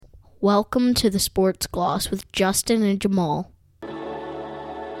Welcome to the Sports Gloss with Justin and Jamal.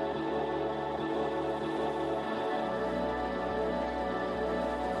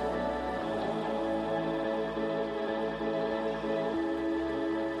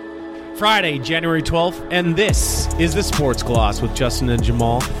 Friday, January 12th, and this is the Sports Gloss with Justin and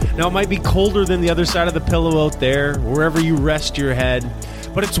Jamal. Now, it might be colder than the other side of the pillow out there, wherever you rest your head,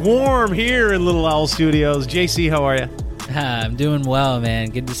 but it's warm here in Little Owl Studios. JC, how are you? I'm doing well,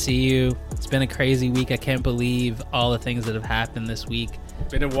 man. Good to see you. It's been a crazy week. I can't believe all the things that have happened this week.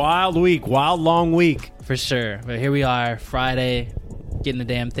 Been a wild week, wild long week. For sure. But here we are, Friday, getting the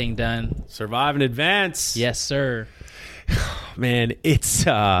damn thing done. Survive in advance. Yes, sir. Man, it's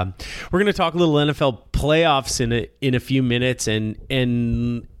we're going to talk a little NFL playoffs in a few minutes, and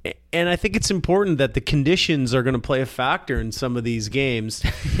I think it's important that the conditions are going to play a factor in some of these games.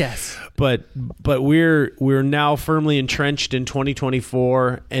 Yes. But we're now firmly entrenched in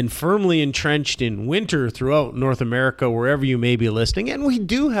 2024 and firmly entrenched in winter throughout North America, wherever you may be listening. And we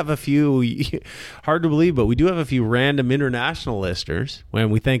do have a few, hard to believe, but we do have a few random international listeners.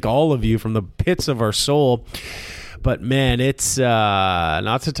 And we thank all of you from the pits of our soul. But man, it's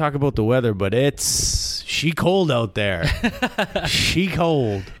not to talk about the weather, but it's she cold out there. She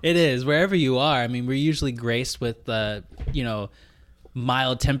cold. It is, wherever you are. I mean, we're usually graced with,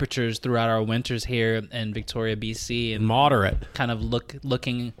 mild temperatures throughout our winters here in Victoria, BC. And moderate. Kind of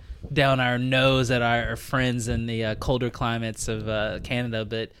looking down our nose at our friends in the colder climates of Canada.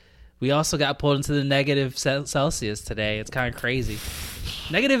 But we also got pulled into the negative Celsius today. It's kind of crazy.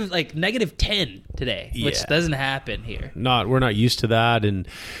 Negative 10 today, which doesn't happen here. We're not used to that, and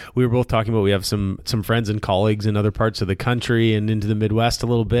we were both talking about we have some friends and colleagues in other parts of the country and into the Midwest a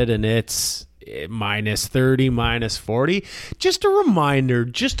little bit, and it's minus 30, minus 40. Just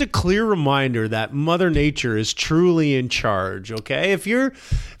a clear reminder that Mother Nature is truly in charge. Okay, if you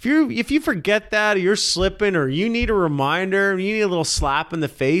forget that, or you're slipping, or you need a reminder, you need a little slap in the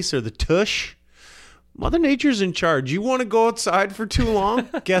face or the tush. Mother Nature's in charge. You want to go outside for too long?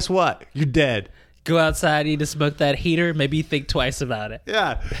 Guess what? You're dead. Go outside, you need to smoke that heater. Maybe you think twice about it.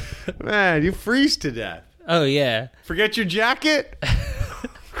 Yeah. Man, you freeze to death. Oh, yeah. Forget your jacket?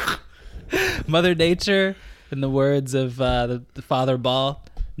 Mother Nature, in the words of the Father Ball,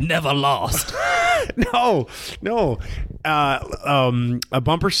 never lost. No. A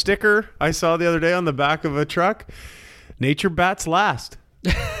bumper sticker I saw the other day on the back of a truck. Nature bats last.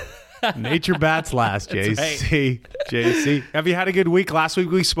 Nature bats last, JC. Right. JC. Have you had a good week? Last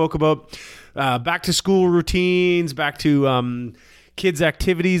week we spoke about back to school routines, back to kids'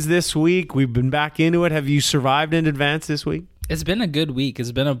 activities this week. We've been back into it. Have you survived in advance this week? It's been a good week.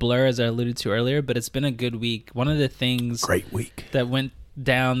 It's been a blur, as I alluded to earlier, but it's been a good week. One of the things Great week. that went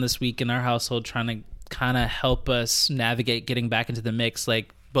down this week in our household, trying to kind of help us navigate getting back into the mix,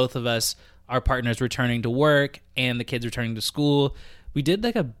 like both of us, our partners returning to work and the kids returning to school. We did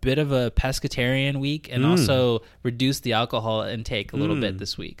like a bit of a pescatarian week and also reduced the alcohol intake a little bit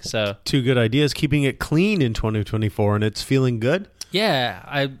this week. So two good ideas, keeping it clean in 2024, and it's feeling good. Yeah,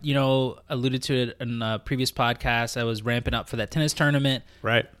 I alluded to it in a previous podcast. I was ramping up for that tennis tournament.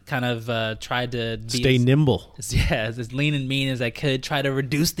 Right. Kind of tried to be stay nimble. As lean and mean as I could. Try to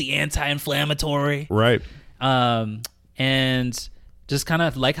reduce the anti-inflammatory. Right. And just kind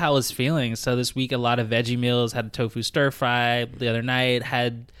of like how I was feeling. So this week, a lot of veggie meals. Had a tofu stir fry. The other night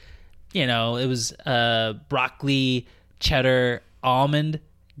had, it was broccoli, cheddar, almond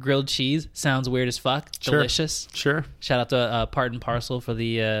grilled cheese. Sounds weird as fuck. Sure. Delicious. Sure. Shout out to Part and Parcel for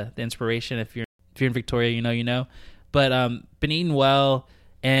the inspiration. If you're in Victoria, you know. But been eating well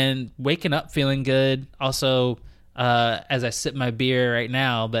and waking up feeling good. Also, as I sip my beer right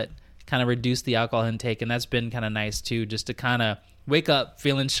now, but kind of reduce the alcohol intake, and that's been kind of nice too, just to kind of wake up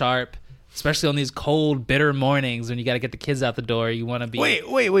feeling sharp, especially on these cold, bitter mornings when you got to get the kids out the door. You want to be...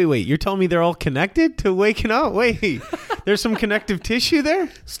 Wait. You're telling me they're all connected to waking up? Wait, there's some connective tissue there?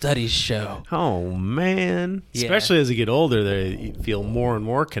 Studies show. Oh, man. Yeah. Especially as you get older, they feel more and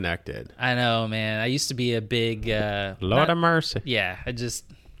more connected. I know, man. I used to be a big... Lord of mercy. Yeah, I just...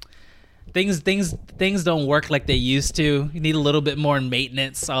 Things don't work like they used to. You need a little bit more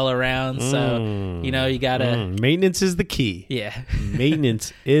maintenance all around. So, you gotta... Maintenance is the key. Yeah.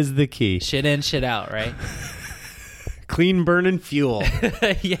 Maintenance is the key. Shit in, shit out, right? Clean burning fuel.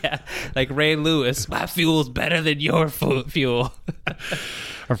 Yeah. Like Ray Lewis, my fuel's better than your fuel.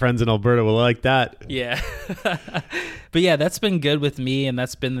 Our friends in Alberta will like that. Yeah. But yeah, that's been good with me, and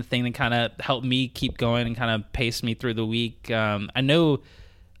that's been the thing that kind of helped me keep going and kind of pace me through the week. I know...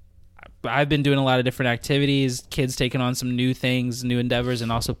 I've been doing a lot of different activities, kids taking on some new things, new endeavors,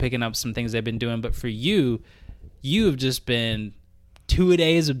 and also picking up some things they've been doing. But for you have just been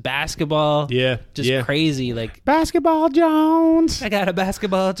 2-a-days of basketball. Yeah. Just crazy. Like, Basketball Jones. I got a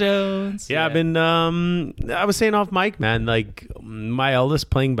basketball Jones. Yeah, I've been I was saying off mic, man, like my eldest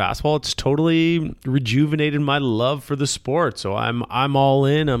playing basketball, it's totally rejuvenated my love for the sport. So I'm all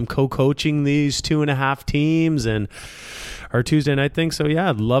in. I'm co-coaching these 2.5 teams and our Tuesday night thing. So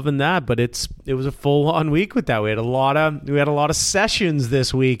yeah, loving that. But it was a full-on week with that. We had a lot of sessions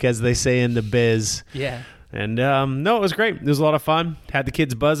this week, as they say in the biz. Yeah. And no, it was great. It was a lot of fun. Had the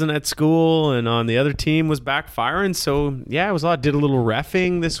kids buzzing at school, and on the other team was backfiring. So yeah, it was a lot. Did a little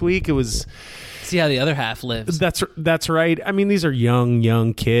reffing this week. It was. See how the other half lives. That's right. I mean, these are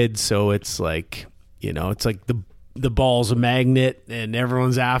young kids, so it's like, it's like the ball's a magnet and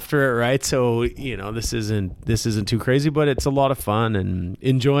everyone's after it, right? So this isn't too crazy, but it's a lot of fun and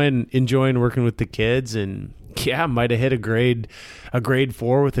enjoying working with the kids. And yeah, might have hit a grade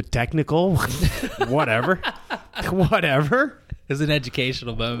 4 with a technical. whatever It was an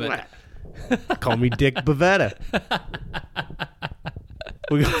educational moment. Call me Dick Bavetta.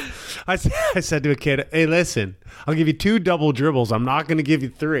 I said to a kid, hey, listen, I'll give you 2 double dribbles. I'm not going to give you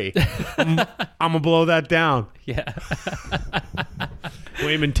 3. I'm going to blow that down. Yeah.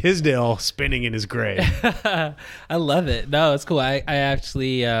 Wayman Tisdale spinning in his grave. I love it. No, it's cool. I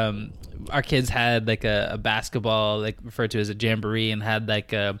actually, our kids had like a basketball, like referred to as a jamboree, and had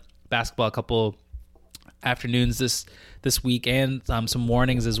like a basketball a couple afternoons this week, and some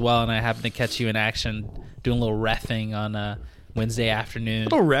mornings as well. And I happened to catch you in action doing a little reffing on Wednesday afternoon.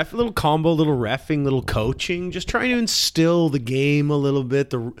 Little combo, little reffing, little coaching, just trying to instill the game a little bit,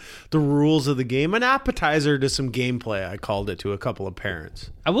 the rules of the game, an appetizer to some gameplay. I called it to a couple of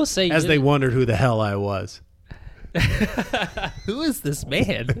parents. I will say, as they wondered who the hell I was. Who is this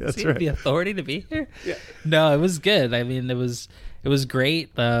man? That's Is he right. the authority to be here? Yeah. No, it was good. I mean, it was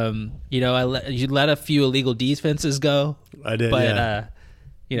great. You let a few illegal defenses go. I did, but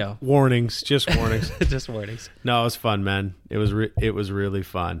yeah. Warnings, just warnings. Just warnings. No, it was fun, man. It was really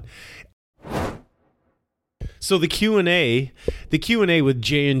fun. So the Q&A with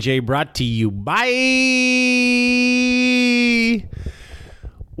J&J brought to you by,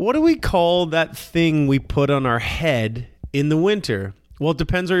 what do we call that thing we put on our head in the winter? Well, it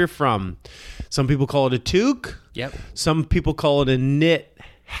depends where you're from. Some people call it a toque. Yep. Some people call it a knit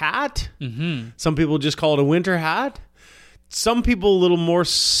hat. Mm-hmm. Some people just call it a winter hat. Some people a little more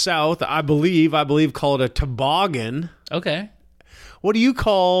south, I believe, call it a toboggan. Okay. What do you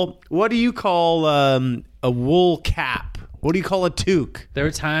call a wool cap? What do you call a toque? There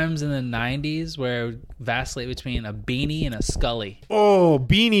were times in the 90s where I would vacillate between a beanie and a scully. Oh,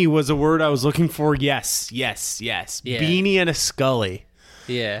 beanie was a word I was looking for. Yes. Yeah. Beanie and a scully.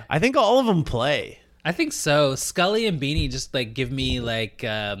 Yeah. I think all of them play. I think so. Scully and beanie just like give me like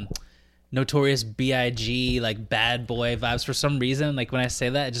Notorious B.I.G. like bad boy vibes for some reason. Like when I say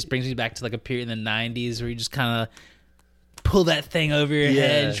that, it just brings me back to like a period in the 90s where you just kind of pull that thing over your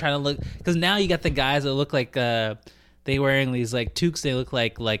head and try to look, because now you got the guys that look like they wearing these like toques. They look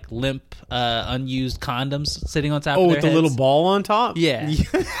like limp unused condoms sitting on top of their with the heads. little ball on top? Yeah.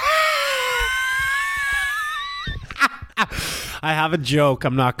 I have a joke.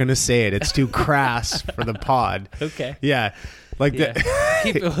 I'm not going to say it. It's too crass for the pod. Okay. Yeah. Like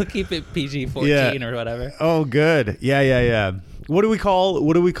We'll keep it PG-14 or whatever. Oh, good. Yeah. What do we call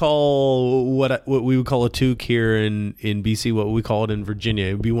what we would call a toque here in BC? What would we call it in Virginia?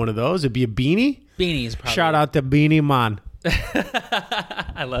 It would be one of those. It'd be a beanie. Beanies, probably. Shout out to Beanie Man.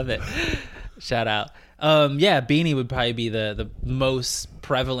 I love it. Shout out. Beanie would probably be the most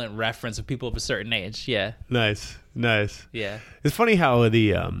prevalent reference of people of a certain age. Yeah. Nice. Yeah. It's funny how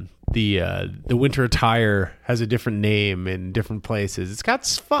the winter attire has a different name in different places. It's got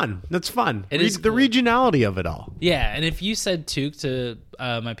fun. That's fun. It is the cool. regionality of it all. Yeah, and if you said toque to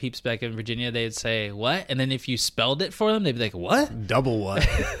my peeps back in Virginia, they'd say, what? And then if you spelled it for them, they'd be like, what? Double what?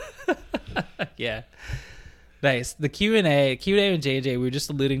 Yeah. Nice. The Q&A with JJ, we were just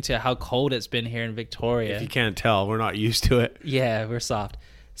alluding to how cold it's been here in Victoria. If you can't tell, we're not used to it. Yeah, we're soft.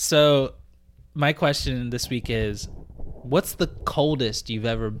 So my question this week is, what's the coldest you've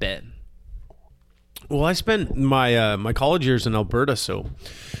ever been? Well, I spent my college years in Alberta, so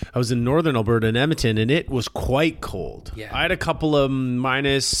I was in northern Alberta in Edmonton, and it was quite cold. Yeah. I had a couple of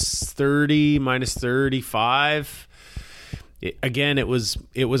minus 30, minus 35. Again, it was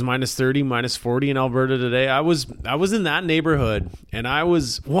minus 30, minus 40 in Alberta today. I was in that neighborhood, and I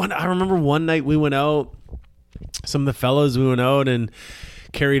remember one night we went out, some of the fellows, we went out and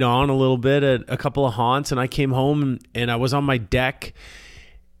carried on a little bit at a couple of haunts, and I came home and I was on my deck,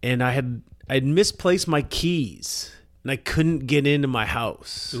 and I'd misplaced my keys and I couldn't get into my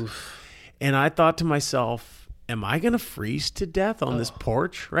house. Oof. And I thought to myself, am I going to freeze to death on this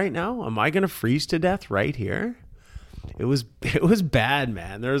porch right now? Am I going to freeze to death right here? It was bad,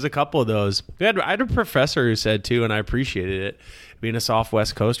 man. There was a couple of those. I had a professor who said too, and I appreciated it, being a soft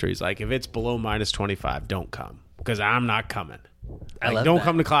West Coaster. He's like, if it's below minus 25, don't come, because I'm not coming. Don't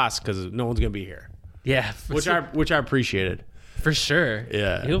come to class because no one's going to be here. Yeah. Which I appreciated. For sure.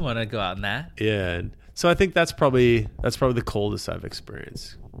 Yeah. You don't want to go out in that. Yeah. And so I think that's probably the coldest I've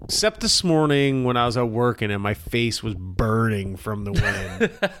experienced. Except this morning when I was out working and my face was burning from the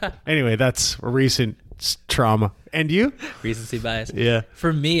wind. Anyway, that's a recent trauma. And you? Recency bias. Yeah.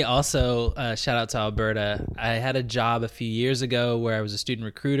 For me, also, shout out to Alberta. I had a job a few years ago where I was a student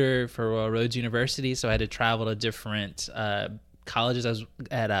recruiter for Royal Roads University, so I had to travel to different colleges. I was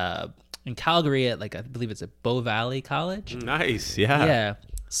at in Calgary at I believe it's at Bow Valley College. Nice. Yeah. Yeah.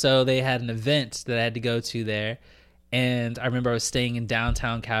 So they had an event that I had to go to there. And I remember I was staying in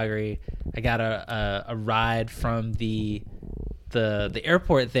downtown Calgary. I got a ride from the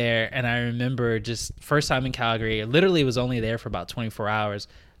airport there, and I remember just first time in Calgary. I literally was only there for about 24 hours,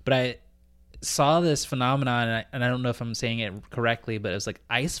 but I saw this phenomenon, and I don't know if I'm saying it correctly, but it was like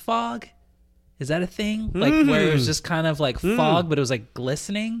ice fog. Is that a thing? Where it was just kind of like fog, but it was like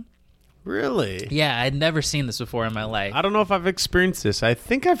glistening. Really? Yeah, I'd never seen this before in my life. I don't know if I've experienced this. I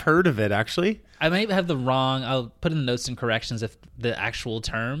think I've heard of it, actually. I might have the wrong. I'll put in the notes and corrections if the actual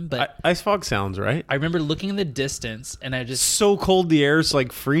term, but ice fog sounds right. I remember looking in the distance, and I just So cold the air's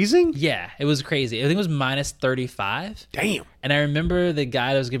like freezing? yeah, it was crazy. I think it was minus 35. Damn. And I remember the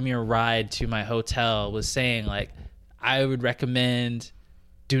guy that was giving me a ride to my hotel was saying I would recommend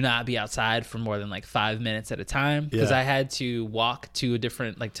do not be outside for more than 5 minutes at a time, because Yeah. I had to walk to a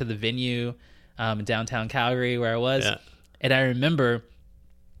different to the venue in downtown Calgary where I was. Yeah. And I remember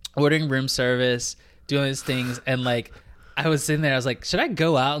ordering room service, doing these things, and I was sitting there, I was like, should I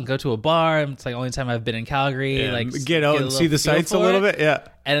go out and go to a bar? It's the only time I've been in Calgary. Yeah, get out and see the sights a little bit. Yeah.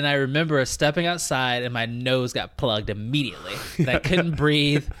 And then I remember stepping outside and my nose got plugged immediately. And I couldn't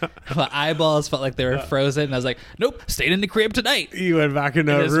breathe. My eyeballs felt like they were frozen. And I was like, nope, staying in the crib tonight. You went back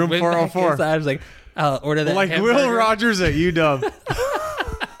into And just room went back 404. inside. I was like, I'll order that Like hamburger. Will Rogers at UW.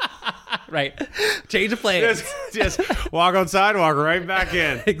 Right. Change of plans. just walk outside, walk right back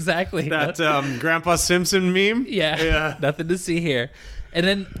in. Exactly. That Grandpa Simpson meme? Yeah. Nothing to see here. And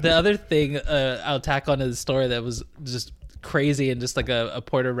then the other thing I'll tack onto the story that was just crazy and just a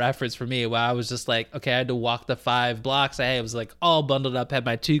point of reference for me, where I was just okay, I had to walk the 5 blocks. I was all bundled up, had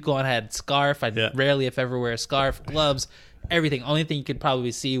my toque on, had scarf. I rarely, if ever, wear a scarf, gloves, everything. Only thing you could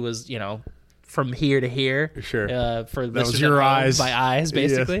probably see was, from here to here. Sure. For that was your eyes. My eyes,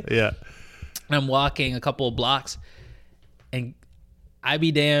 basically. Yes. Yeah. And I'm walking a couple of blocks, and I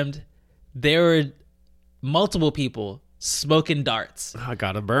be damned, there were multiple people smoking darts. I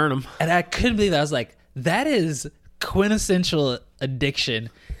gotta burn them. And I couldn't believe that. I was like, that is quintessential addiction.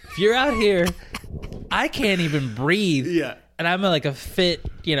 If you're out here, I can't even breathe. Yeah. And I'm a fit,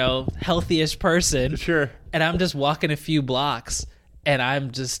 healthy-ish person. Sure. And I'm just walking a few blocks, and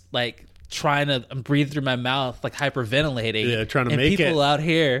I'm just trying to breathe through my mouth, hyperventilating. Yeah, trying to and make it. people out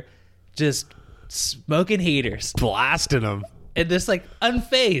here just smoking heaters Blasting them. and just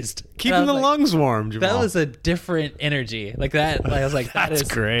unfazed, Keeping the lungs warm, That Jamal. was a different energy. I was like, That's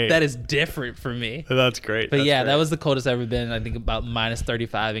great. That is different for me. That's great. But That's yeah, great. that was the coldest I've ever been. I think about minus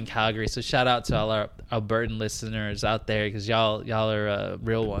 35 in Calgary. So shout out to all our Albertan listeners out there, because y'all are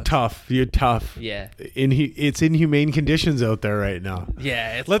real ones. tough. You're tough. Yeah, It's inhumane conditions out there right now.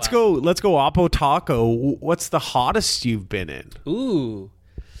 yeah. It's Let's wild. go Oppo Taco. What's the hottest you've been in? Ooh.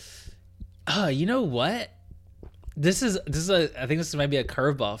 You know what? This is I think this might be a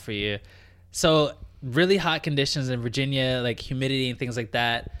curveball for you. So really hot conditions in Virginia, humidity and things like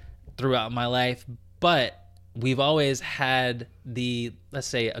that throughout my life, but we've always had the, let's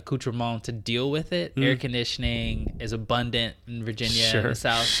say, accoutrement to deal with it. Air conditioning is abundant in Virginia in the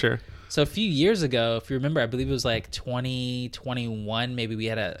South. Sure. So a few years ago, if you remember, I believe it was 2021, maybe we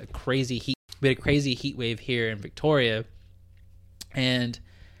had a crazy heat wave here in Victoria. And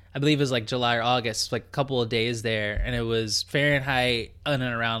I believe it was July or August, a couple of days there, and it was Fahrenheit in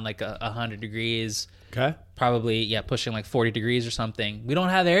and around 100 degrees. Okay. Probably, pushing 40 degrees or something. We don't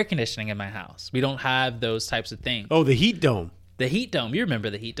have air conditioning in my house. We don't have those types of things. Oh, the heat dome. The heat dome. You remember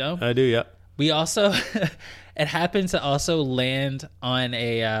the heat dome? I do, yeah. We also, it happened to also land on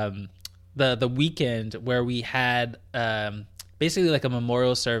the weekend where we had basically a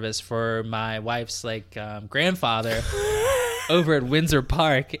memorial service for my wife's grandfather over at Windsor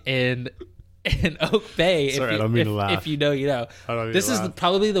Park in Oak Bay. Sorry, I don't mean to laugh. If you know, you know. I don't mean This to is laugh.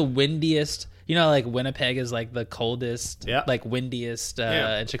 probably the windiest You know, like Winnipeg is like the coldest, Yeah. like windiest,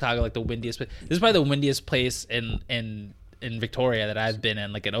 Yeah. and Chicago like the windiest. This is probably the windiest place in Victoria that I've been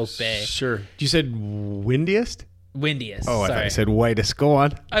in, like in Oak Bay. Sure. You said windiest? Windiest. Oh, I sorry. thought you said whitest. Go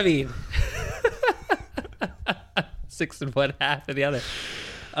on. I mean, 6 and 1/2 of the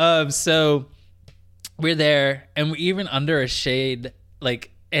other. So we're there, and we're even under a shade,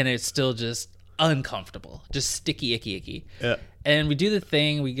 like, and it's still just uncomfortable, just sticky, icky. Yeah. And we do the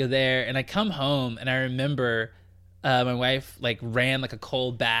thing, we go there, and I come home, and I remember my wife like ran like a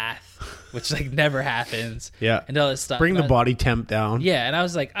cold bath, which like never happens. Yeah. And all this stuff. Bring the And body temp down. yeah, and I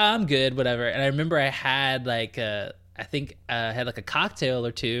was like, I'm good, whatever. And I remember I had like I had like a cocktail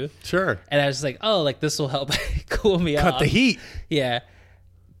or two, Sure. and I was like, oh, like this will help cool me off. Cut the heat. Yeah,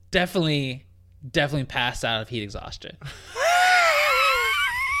 definitely passed out of heat exhaustion.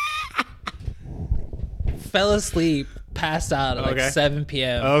 Fell asleep, passed out at like Okay. 7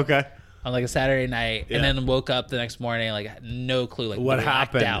 p.m. Okay. on like a Saturday night, Yeah. and then woke up the next morning like had no clue, like What blacked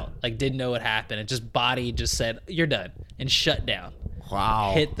happened? out, like didn't know what happened. It just body just said you're done and shut down.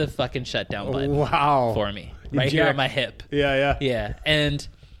 Wow. Hit the fucking shutdown button Wow. for me right here on my hip. Yeah. Yeah, and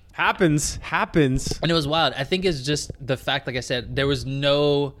Happens. it was wild. I think it's just the fact, like I said, there was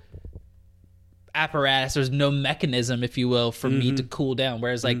no apparatus, there was no mechanism, if you will, for me to cool down.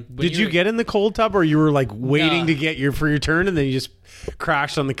 Whereas, like, when Did you you're- get in the cold tub, or you were like waiting No. to get for your turn, and then you just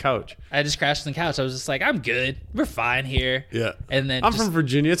crashed on the couch? I just crashed on the couch. I was just like, I'm good. We're fine here. Yeah. And then I'm just- from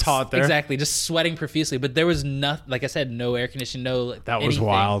Virginia. It's hot there. Exactly, just sweating profusely. But there was nothing, like I said, no air conditioning, no. That was anything.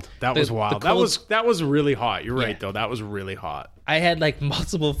 wild. That was The wild. cold- That was really hot. You're right, Yeah. though. That was really hot. I had like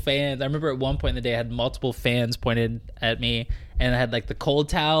multiple fans. I remember at one point in the day, I had multiple fans pointed at me, and I had like the cold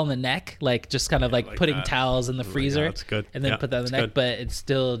towel in the neck, like just kind of like putting that. towels in the freezer. that's good. And then Yeah, put that in the that's neck, good. but it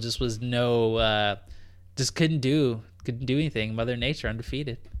still just was no, just couldn't do anything. Mother Nature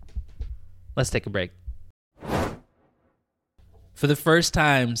undefeated. Let's take a break. For the first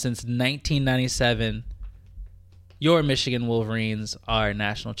time since 1997, your Michigan Wolverines are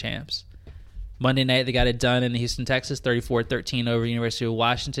national champs. Monday night, they got it done in Houston, Texas, 34-13 over University of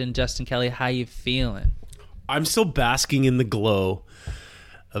Washington. Justin Kelly, how you feeling? I'm still basking in the glow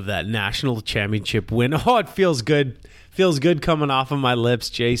of that national championship win. Oh, it feels good. Feels good coming off of my lips,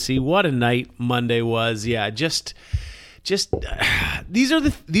 JC. What a night Monday was. Yeah, just these are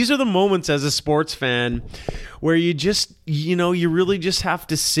the moments as a sports fan where you just, you really just have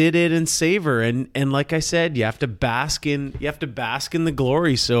to sit in and savor, and like I said, you have to bask in the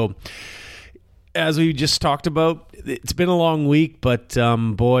glory. So as we just talked about, it's been a long week, but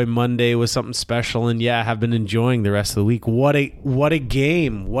boy, Monday was something special, and yeah, I have been enjoying the rest of the week. What a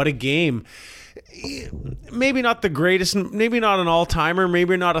game. What a game. Maybe not the greatest, maybe not an all-timer,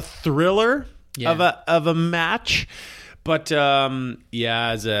 maybe not a thriller of a match, but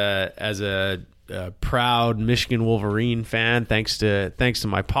as a proud Michigan Wolverine fan, thanks to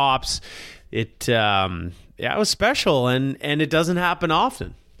my pops, it was special, and it doesn't happen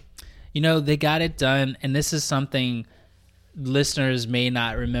often. They got it done, and this is something listeners may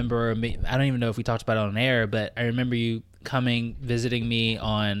not remember. Or I don't even know if we talked about it on air, but I remember you visiting me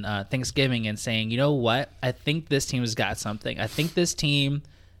on Thanksgiving and saying, you know what? I think this team has got something. I think this team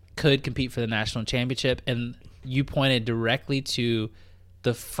could compete for the national championship. And you pointed directly to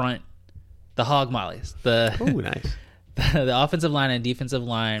the front, the hog mollies, Nice. the offensive line and defensive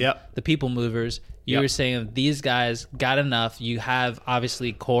line, Yep. the people movers. You were saying these guys got enough. You have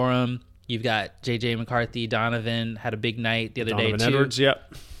obviously Corum. You've got J.J. McCarthy. Donovan had a big night the other day too. Edwards,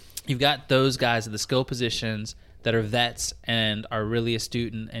 yep. You've got those guys at the skill positions that are vets and are really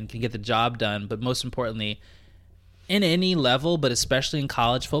astute and can get the job done. But most importantly, in any level, but especially in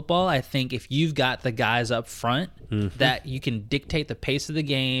college football, I think if you've got the guys up front that you can dictate the pace of the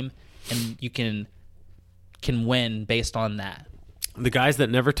game and you can win based on that. The guys that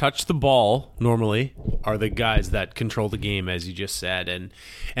never touch the ball normally are the guys that control the game, as you just said.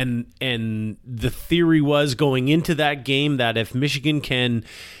 And the theory was going into that game that if Michigan can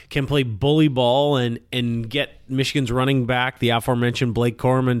play bully ball and get Michigan's running back, the aforementioned Blake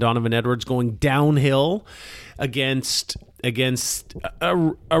Corum and Donovan Edwards, going downhill against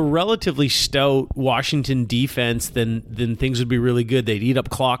a relatively stout Washington defense, then things would be really good. They'd eat up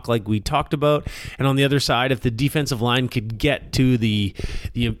clock like we talked about. And on the other side, if the defensive line could get to the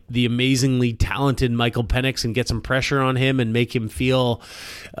amazingly talented Michael Penix and get some pressure on him and make him feel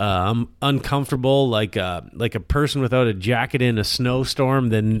uncomfortable like a person without a jacket in a snowstorm,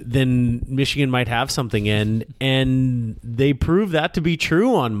 then Michigan might have something. And they proved that to be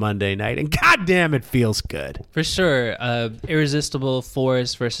true on Monday night. And goddamn, it feels good. For sure. Irresistible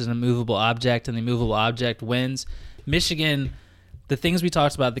force versus an immovable object, and the immovable object wins. Michigan, the things we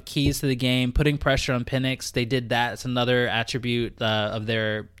talked about, the keys to the game, putting pressure on Penix, they did that. It's another attribute of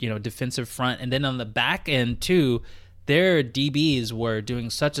their defensive front. And then on the back end too, their DBs were doing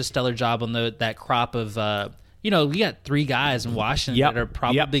such a stellar job on that crop of we got 3 guys in Washington that are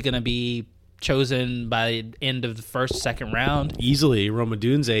probably going to be chosen by the end of the first, second round. Easily. Rome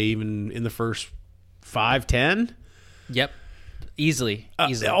Odunze even in the first 5-10. Yep. Easily.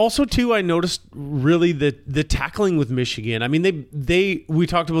 Also, too, I noticed really the tackling with Michigan. I mean, we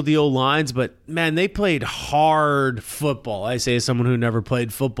talked about the old lines, but man, they played hard football. I say as someone who never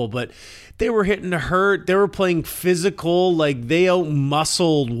played football, but they were hitting to hurt. They were playing physical, like they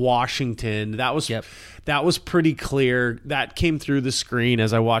out-muscled Washington. That was pretty clear. That came through the screen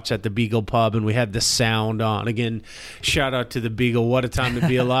as I watched at the Beagle Pub, and we had the sound on. Again, shout out to the Beagle. What a time to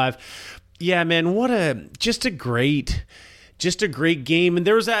be alive. Yeah, man, just a great game. And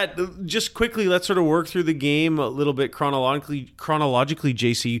there was that, just quickly, let's sort of work through the game a little bit chronologically,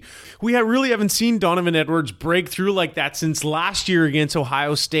 JC. We really haven't seen Donovan Edwards break through like that since last year against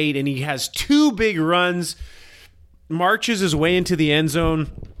Ohio State, and he has 2 big runs, marches his way into the end zone,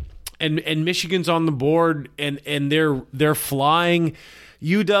 and Michigan's on the board, and they're flying.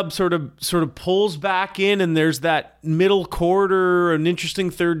 UW sort of pulls back in, and there's that middle quarter, an interesting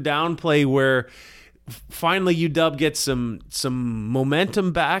third down play where finally UW gets some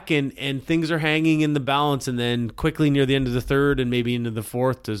momentum back, and things are hanging in the balance, and then quickly near the end of the third and maybe into the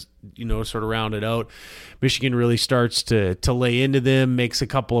fourth to sort of round it out, Michigan really starts to lay into them, makes a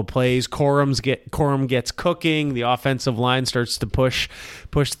couple of plays. Corum gets cooking. The offensive line starts to push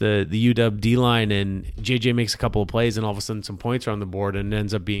the UW D line, and JJ makes a couple of plays, and all of a sudden some points are on the board, and it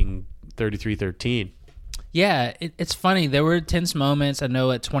ends up being 33-13. Yeah, it's funny. There were tense moments. I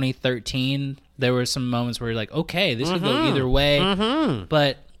know at 2013, there were some moments where you're like, okay, this could go either way.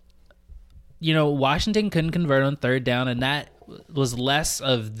 But, Washington couldn't convert on third down, and that was less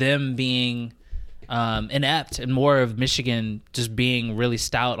of them being inept and more of Michigan just being really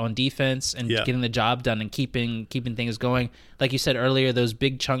stout on defense and getting the job done and keeping things going. Like you said earlier, those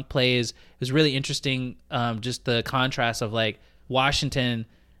big chunk plays, it was really interesting, just the contrast of, like, Washington,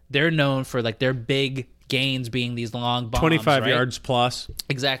 they're known for, like, their big gains being these long bombs, 25 right? yards plus.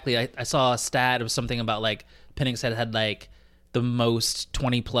 Exactly. I saw a stat of something about like Penix had like the most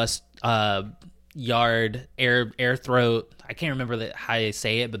 20 plus yard air throw. I can't remember how I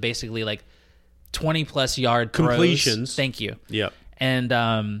say it, but basically like 20 plus yard completions. Throws. Thank you. Yep.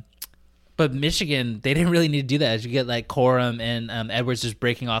 And but Michigan, they didn't really need to do that. As you get like Corum and Edwards just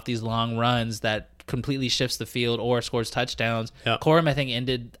breaking off these long runs that completely shifts the field or scores touchdowns. Yep. Corum, I think,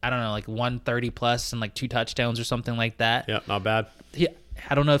 ended, I don't know, like 130 plus and like 2 touchdowns or something like that. Yeah, not bad.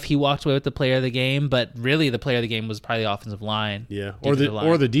 I don't know if he walked away with the player of the game, but really the player of the game was probably the offensive line. Yeah, or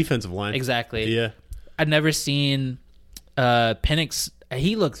the defensive line. Exactly. Yeah. I'd never seen Penix.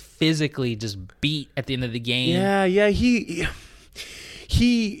 He looked physically just beat at the end of the game. Yeah,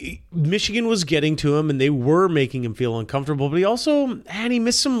 Michigan was getting to him, and they were making him feel uncomfortable. But he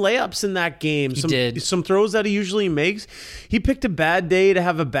missed some layups in that game. He did. Some throws that he usually makes. He picked a bad day to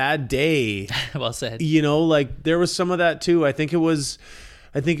have a bad day. Well said. Like there was some of that too. I think it was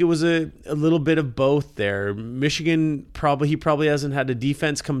a little bit of both there. Michigan probably hasn't had a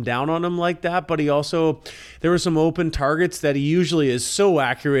defense come down on him like that, but there were some open targets that he usually is so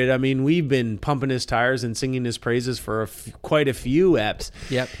accurate. I mean, we've been pumping his tires and singing his praises for quite a few eps.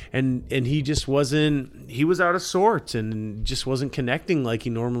 Yep. And he just wasn't. He was out of sorts and just wasn't connecting like he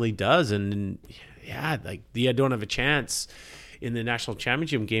normally does. And I don't have a chance in the national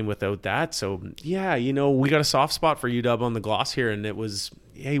championship game without that. So we got a soft spot for UW on the gloss here, and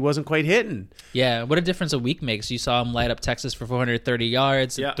he wasn't quite hitting. Yeah, what a difference a week makes. You saw him light up Texas for 430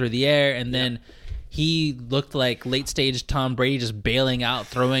 yards through the air, and then he looked like late stage Tom Brady, just bailing out,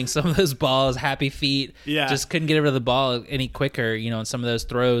 throwing some of those balls, happy feet. Yeah. Just couldn't get rid of the ball any quicker, in some of those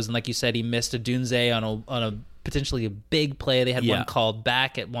throws. And like you said, he missed a Odunze on a potentially a big play. They had one called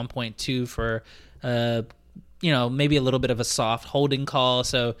back at 1.2 for maybe a little bit of a soft holding call.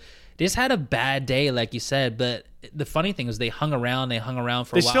 So they just had a bad day, like you said. But the funny thing was they hung around for a while.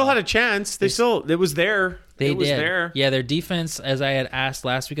 They still had a chance. It was there. It was did. There. Yeah, their defense, as I had asked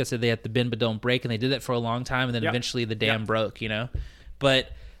last week, I said they had to bend but don't break, and they did that for a long time, and then eventually the dam broke,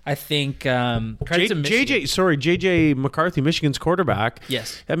 But I think credit to Michigan. JJ McCarthy, Michigan's quarterback.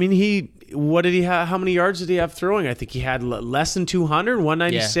 Yes. I mean, what did he have? How many yards did he have throwing? I think he had less than 200,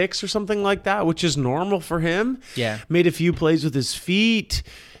 196 or something like that, which is normal for him. Yeah. Made a few plays with his feet.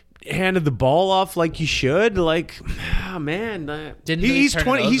 handed the ball off like you should. Like, man, Didn't really he's turn it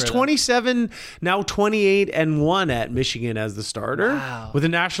 20. He's over, though. 27 now, 28-1 at Michigan as the starter with a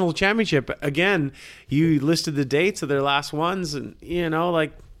national championship. Again, you listed the dates of their last ones, and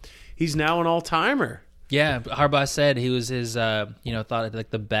like he's now an all-timer. Yeah, Harbaugh said he was his, thought like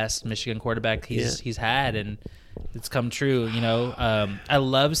the best Michigan quarterback he's had, and it's come true. I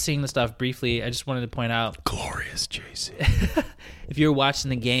love seeing the stuff briefly. I just wanted to point out, Glorious JC. if you were watching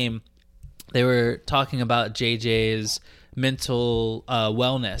the game, they were talking about JJ's mental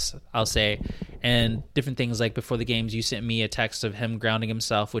wellness, I'll say, and different things. Like before the games, you sent me a text of him grounding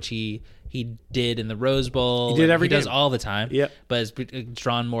himself, which he did in the Rose Bowl. He did every He does game. all the time. Yep. But it's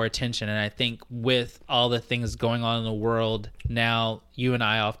drawn more attention. And I think with all the things going on in the world now, you and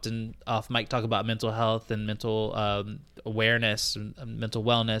I often off mic talk about mental health and mental awareness and mental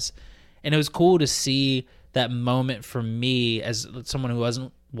wellness. And it was cool to see that moment for me as someone who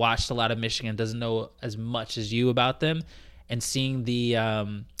hasn't watched a lot of Michigan, doesn't know as much as you about them, and seeing the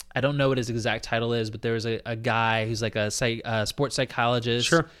I don't know what his exact title is, but there was a guy who's like a sports psychologist.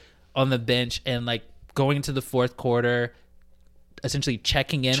 Sure. On the bench and like going into the fourth quarter, essentially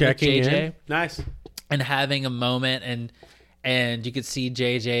checking in with JJ Nice. and having a moment, and you could see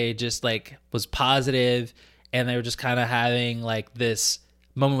JJ just like was positive, and they were just kind of having like this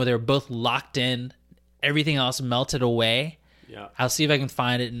moment where they were both locked in. Everything else melted away. Yeah. I'll see if I can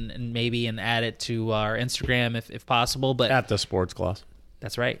find it and maybe add it to our Instagram if possible. But At the sports class.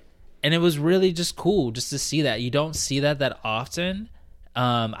 that's right. And it was really just cool just to see that. You don't see that often.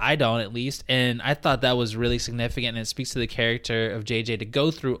 I don't, at least. And I thought that was really significant. And it speaks to the character of JJ to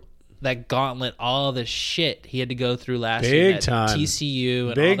go through that gauntlet, all the shit he had to go through last year at time. TCU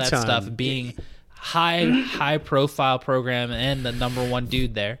and Big all that time. stuff, being high profile program and the number one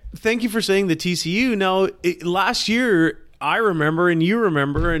dude there. Thank you for saying the TCU. Now, last year, I remember, and you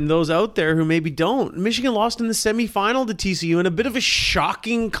remember, and those out there who maybe don't, Michigan lost in the semifinal to TCU in a bit of a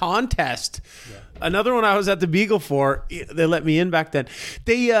shocking contest. Yeah. Another one I was at the Beagle for. They let me in back then.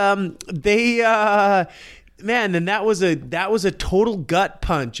 Man, and that was a total gut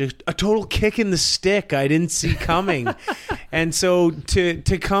punch, a total kick in the stick I didn't see coming. And so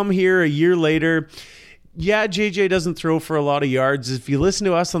to come here a year later, yeah, JJ doesn't throw for a lot of yards. If you listen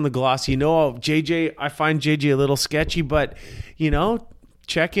to us on the Gloss, I find JJ a little sketchy, but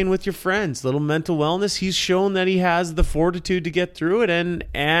check in with your friends. Little mental wellness. He's shown that he has the fortitude to get through it,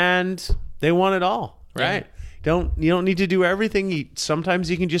 and they won it all, right? Yeah. You don't need to do everything.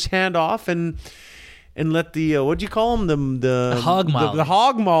 Sometimes you can just hand off and let the what do you call them, the hog mollies, the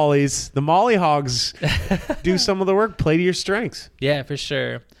hog mollies, the molly hogs do some of the work. Play to your strengths. Yeah, for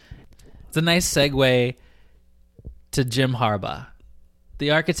sure. It's a nice segue to Jim Harbaugh,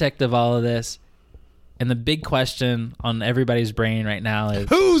 the architect of all of this. And the big question on everybody's brain right now is,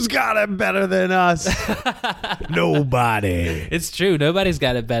 who's got it better than us? Nobody. It's true. Nobody's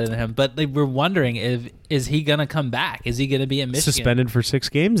got it better than him. But we're wondering, is he going to come back? Is he going to be in Michigan? Suspended for 6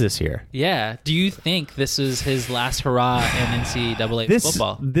 games this year. Yeah. Do you think this is his last hurrah in NCAA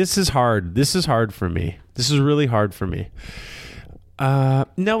football? This is hard. This is hard for me. This is really hard for me. Now,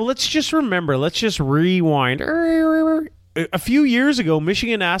 let's just rewind. A few years ago,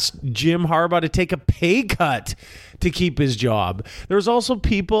 Michigan asked Jim Harbaugh to take a pay cut to keep his job. There was also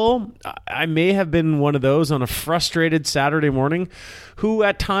people, I may have been one of those on a frustrated Saturday morning, who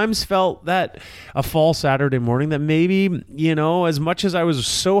at times felt that a fall Saturday morning that maybe, as much as I was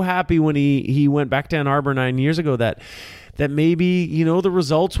so happy when he went back to Ann Arbor 9 years ago, that maybe, the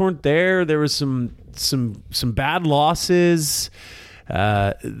results weren't there. There was some bad losses.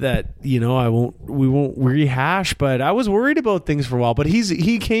 That we won't rehash, but I was worried about things for a while. But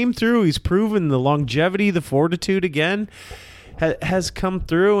he came through. He's proven the longevity, the fortitude again has come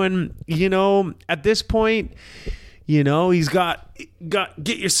through, and at this point, he's got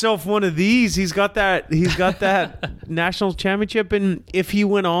get yourself one of these. He's got that national championship, and if he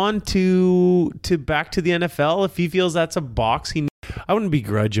went on to back to the NFL, if he feels that's a box I wouldn't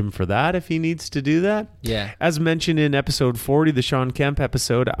begrudge him for that if he needs to do that. Yeah. As mentioned in episode 40, the Sean Kemp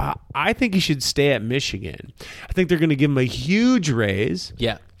episode, I think he should stay at Michigan. I think they're going to give him a huge raise.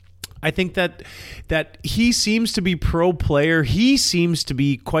 Yeah. I think that he seems to be pro player. He seems to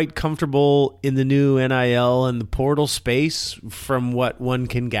be quite comfortable in the new NIL and the portal space from what one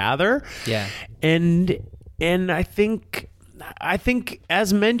can gather. Yeah. And I think,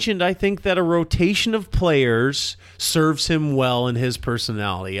 as mentioned, I think that a rotation of players serves him well in his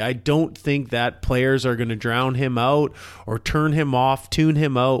personality. I don't think that players are going to drown him out or turn him off, tune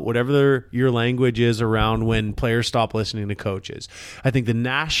him out, whatever your language is around when players stop listening to coaches. I think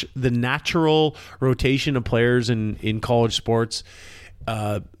the natural rotation of players in college sports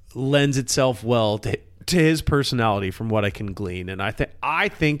lends itself well to his personality, from what I can glean. And I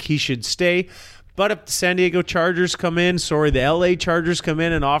think he should stay. But if the San Diego Chargers come in, the LA Chargers come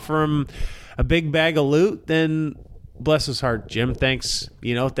in and offer him a big bag of loot, then bless his heart, Jim. Thanks.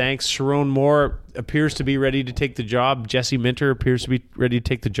 Thanks. Sharon Moore appears to be ready to take the job. Jesse Minter appears to be ready to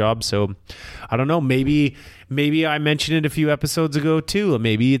take the job. So I don't know. Maybe I mentioned it a few episodes ago too.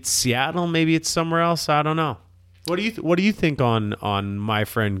 Maybe it's Seattle. Maybe it's somewhere else. I don't know. What do you think on my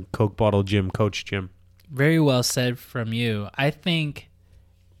friend Coke Bottle Jim, Coach Jim? Very well said from you. I think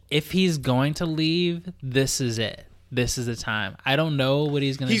if he's going to leave, this is it. This is the time. I don't know what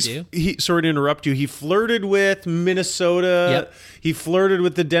he's going to do. Sorry to interrupt you. He flirted with Minnesota. Yep. He flirted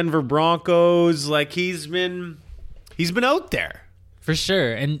with the Denver Broncos. Like he's been out there for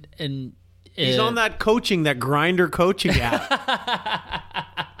sure. And he's on that grinder coaching app,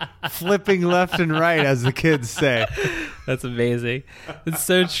 flipping left and right, as the kids say. That's amazing. It's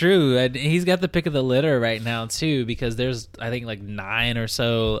so true. And he's got the pick of the litter right now too, because there's, I think, like 9 or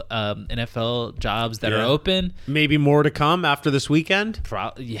so NFL jobs that are open. Maybe more to come after this weekend.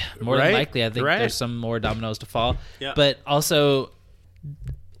 More than likely. I think there's some more dominoes to fall. Yeah. But also,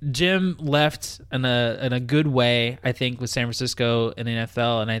 Jim left in a good way, I think, with San Francisco in the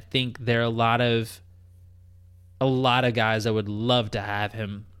NFL, and I think there are a lot of guys that would love to have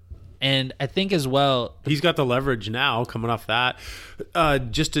him. And I think as well, he's got the leverage now coming off that.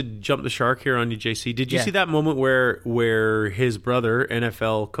 Just to jump the shark here on you, JC, did you see that moment where his brother,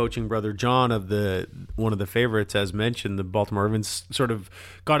 NFL coaching brother John, one of the favorites, as mentioned, the Baltimore Ravens, sort of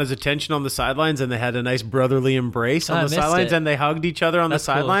got his attention on the sidelines, and they had a nice brotherly embrace on the sidelines, and they hugged each other on the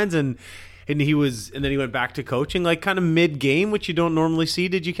sidelines, cool. And then he went back to coaching, like kind of mid-game, which you don't normally see.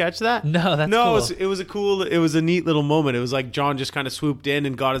 Did you catch that? No, that's cool. It was a neat little moment. It was like John just kind of swooped in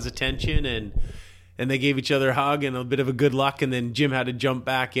and got his attention, and they gave each other a hug and a bit of a good luck, and then Jim had to jump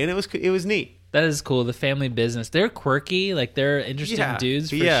back in. It was neat. That is cool. The family business. They're quirky, like they're interesting dudes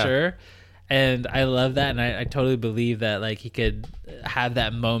for sure. And I love that, and I totally believe that like he could have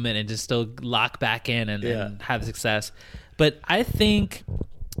that moment and just still lock back in and have success. But I think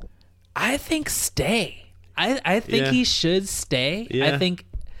stay. I think he should stay. Yeah. I think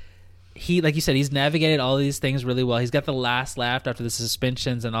he, like you said, he's navigated all these things really well. He's got the last laugh after the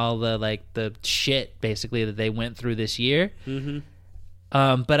suspensions and all the shit basically that they went through this year. Mm-hmm.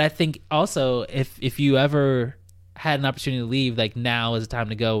 But I think also if you ever had an opportunity to leave, like now is the time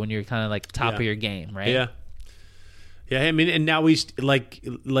to go when you're kind of like top of your game, right? Yeah. Yeah, I mean, and now he's like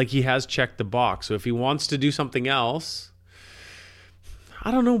he has checked the box. So if he wants to do something else, I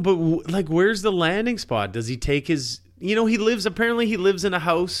don't know, but like, where's the landing spot? Does he take his? He lives in a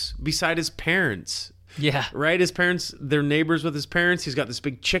house beside his parents. Yeah. Right? His parents, they're neighbors with his parents. He's got this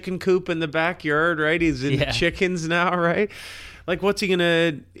big chicken coop in the backyard, right? He's into chickens now, right? Like, what's he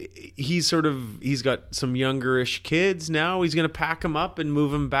gonna? He's got some youngerish kids now. He's gonna pack them up and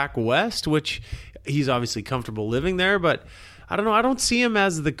move them back west, which he's obviously comfortable living there, but I don't know. I don't see him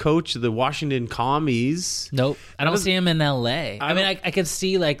as the coach of the Washington Commies. Nope. I don't see him in LA. I could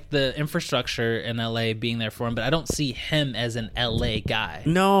see like the infrastructure in LA being there for him, but I don't see him as an LA guy.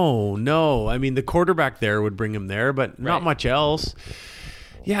 No. I mean, the quarterback there would bring him there, but not much else.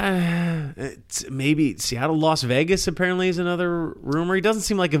 Yeah, maybe Seattle, Las Vegas apparently is another rumor. He doesn't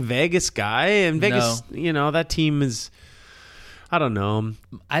seem like a Vegas guy, and Vegas, that team is, I don't know.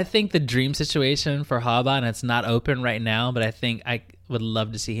 I think the dream situation for Harbaugh, and it's not open right now, but I think I would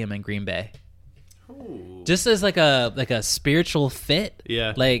love to see him in Green Bay. Ooh. Just as like a spiritual fit.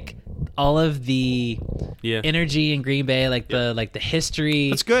 Yeah. Like all of the energy in Green Bay, like the history.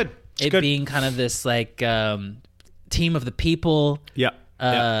 That's good. Being kind of this like team of the people. Yeah.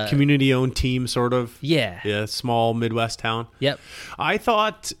 Community-owned team, sort of. Yeah. Small Midwest town. Yep. I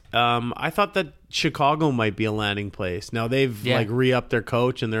thought that Chicago might be a landing place. Now they've like re-upped their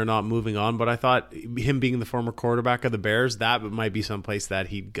coach and they're not moving on, but I thought him being the former quarterback of the Bears, that might be someplace that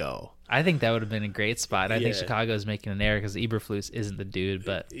he'd go. I think that would have been a great spot. I think Chicago is making an error because Eberflus isn't the dude,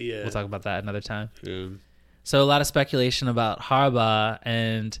 but we'll talk about that another time. Yeah. So a lot of speculation about Harbaugh,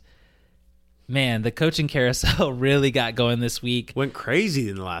 and man, the coaching carousel really got going this week. Went crazy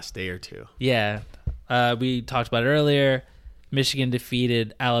in the last day or two. Yeah. We talked about it earlier. Michigan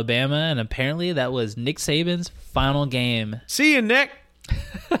defeated Alabama, and apparently that was Nick Saban's final game. See you, Nick.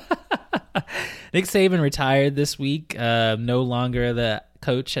 Nick Saban retired this week. No longer the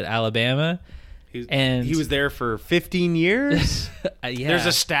coach at Alabama. He was there for 15 years. There's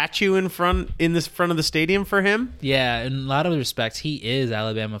a statue in front of the stadium for him. Yeah, in a lot of respects, he is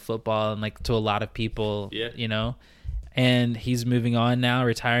Alabama football, and like to a lot of people, And he's moving on now,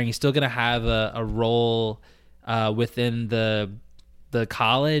 retiring. He's still gonna have a role within the the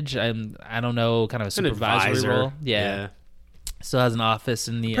college. I don't know, kind of a An supervisory advisor. role. Yeah. Still has an office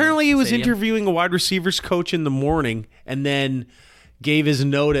in the Apparently, he was stadium. interviewing a wide receivers coach in the morning, and then gave his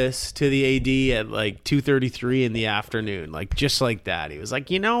notice to the AD at like 2:33 in the afternoon, like just like that. He was like,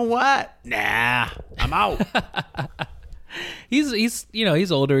 you know what? Nah, I'm out. He's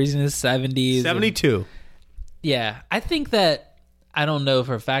he's older. He's in his 70s. 72. Yeah, I think that I don't know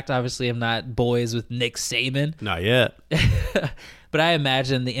for a fact. Obviously, I'm not boys with Nick Saban, Not yet. but I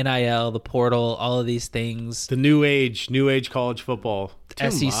imagine the NIL, the portal, all of these things. The new age college football.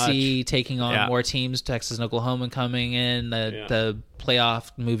 Too SEC much. taking on Yeah. more teams, Texas and Oklahoma coming in, the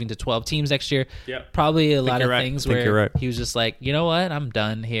playoff moving to 12 teams next year. Yeah. Probably a lot of you're right. things Think you're where right. he was just like, you know what, I'm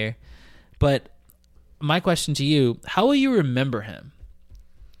done here. But my question to you, how will you remember him?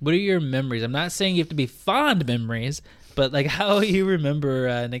 What are your memories? I'm not saying you have to be fond memories, but like how will you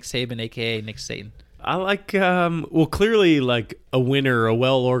remember Nick Saban, a.k.a. Nick Saban? I like, clearly like a winner, a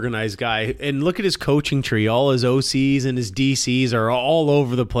well-organized guy. And look at his coaching tree. All his OCs and his DCs are all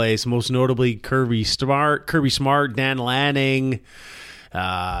over the place. Most notably Kirby Smart, Dan Lanning,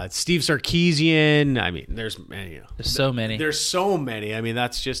 Steve Sarkisian. I mean, there's many. There's so many. There's so many. I mean,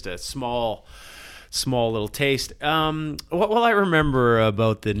 that's just a small little taste. What will I remember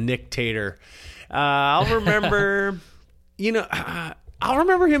about the Nick Tater? I'll remember, I'll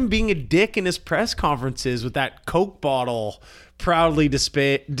remember him being a dick in his press conferences with that Coke bottle proudly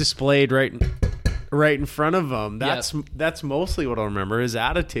displayed right in front of him. That's mostly what I remember. His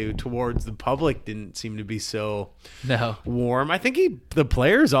attitude towards the public didn't seem to be so No. warm. I think the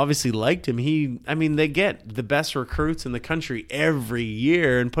players obviously liked him. They get the best recruits in the country every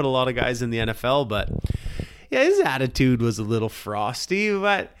year and put a lot of guys in the NFL, but yeah, his attitude was a little frosty,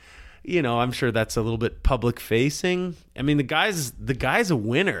 but I'm sure that's a little bit public facing. I mean, the guy's a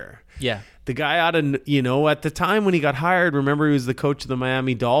winner. Yeah. The guy at the time when he got hired, remember he was the coach of the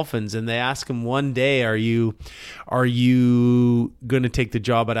Miami Dolphins, and they asked him one day, are you going to take the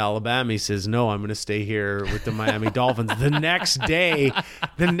job at Alabama? He says, no, I'm going to stay here with the Miami Dolphins. The next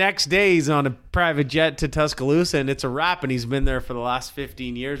day he's on a private jet to Tuscaloosa, and it's a wrap, and he's been there for the last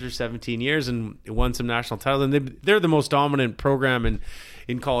 15 years or 17 years and won some national titles. And they're the most dominant program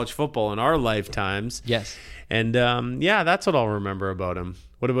in college football in our lifetimes. Yes. And that's what I'll remember about him.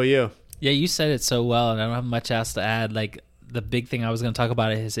 What about you? Yeah, you said it so well, and I don't have much else to add. Like the big thing I was going to talk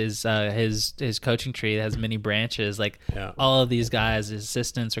about is his coaching tree that has many branches. Like all of these guys, his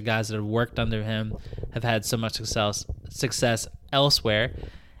assistants or guys that have worked under him, have had so much success elsewhere,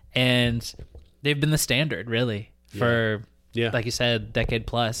 and they've been the standard really for like you said, decade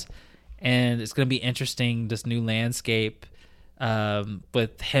plus. And it's going to be interesting, this new landscape.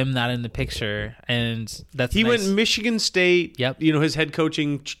 With him not in the picture, and He went Michigan State. Yep. His head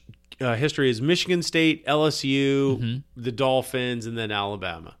coaching history is Michigan State, LSU, Mm-hmm. the Dolphins, and then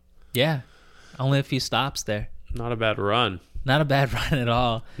Alabama. Yeah, only a few stops there. Not a bad run. Not a bad run at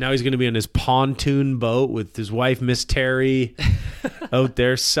all. Now he's going to be on his pontoon boat with his wife, Miss Terry, out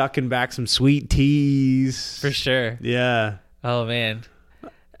there sucking back some sweet teas. For sure. Yeah. Oh man,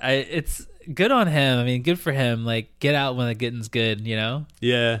 it's good on him. I mean, good for him. Like, get out when the getting's good.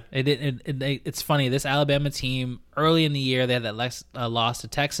 Yeah. It's funny. This Alabama team early in the year, they had that loss to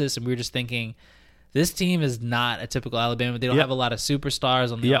Texas, and we were just thinking, this team is not a typical Alabama. They don't have a lot of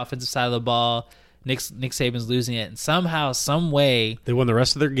superstars on the offensive side of the ball. Nick Saban's losing it, and somehow, some way, They won the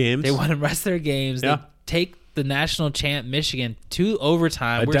rest of their games. they won the rest of their games. Yeah. They take the national champ Michigan to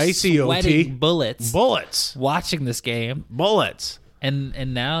overtime. A We're dicey sweating OT. bullets watching this game. Bullets.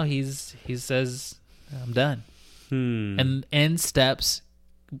 And now he says, I'm done. And in steps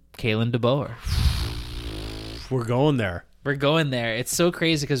Kalen DeBoer. We're going there. We're going there. It's so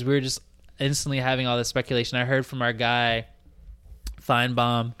crazy because we were just instantly having all this speculation. I heard from our guy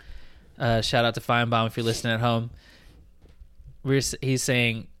Feinbaum. Shout out to Feinbaum if you're listening at home. He's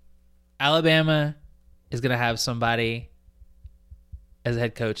saying Alabama is going to have somebody as a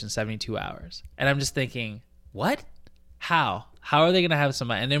head coach in 72 hours. And I'm just thinking, what? How are they going to have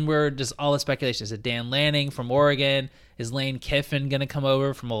somebody? And then we're just all the speculation. Is it Dan Lanning from Oregon? Is Lane Kiffin going to come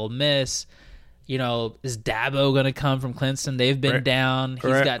over from Ole Miss? Is Dabo going to come from Clemson? They've been down.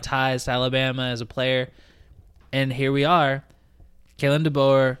 He's got ties to Alabama as a player. And here we are. Kalen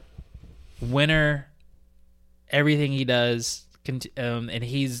DeBoer, winner, everything he does. And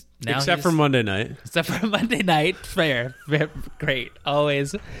he's now... Except for Monday night. Except for Monday night. Fair. Great.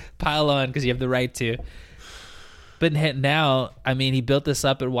 Always pile on because you have the right to. But now, I mean, he built this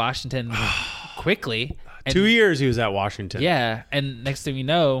up at Washington quickly. And 2 years he was at Washington. yeah, and next thing you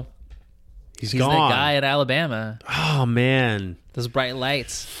know, He's he's gone. the guy at Alabama. Oh, man. Those bright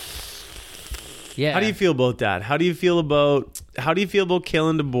lights. Yeah. How do you feel about that? How do you feel about how do you feel about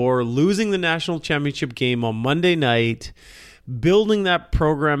Kalen DeBoer losing the national championship game on Monday night, building that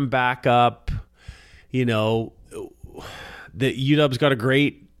program back up? You know, the UW's got a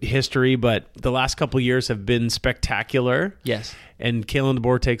great history, but the last couple of years have been spectacular. Yes. And Kalen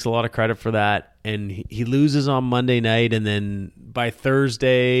DeBoer takes a lot of credit for that. And he loses on Monday night, and then by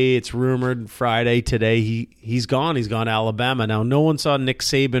Thursday, it's rumored Friday today he's gone. He's gone to Alabama. Now, no one saw Nick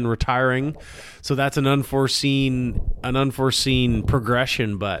Saban retiring, so that's an unforeseen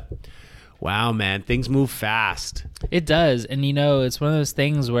progression. But wow, man, things move fast. It does. And, you know, it's one of those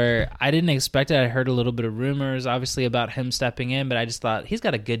things where I didn't expect it. I heard a little bit of rumors, obviously, about him stepping in, but I just thought he's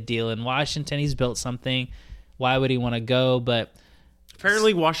got a good deal in Washington. He's built something. Why would he want to go? But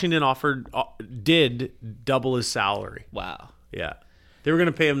apparently Washington did double his salary. wow. Yeah. They were going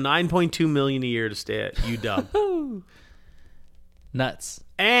to pay him $9.2 million a year to stay at UW. Nuts.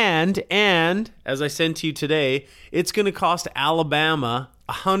 And as I sent to you today, it's going to cost Alabama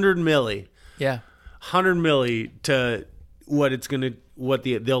 $100 million. Yeah. $100 million to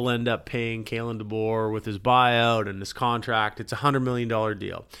they'll end up paying Kalen DeBoer with his buyout and his contract. It's a $100 million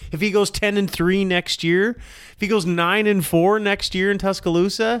deal. If he goes 10-3 next year, if he goes 9-4 next year in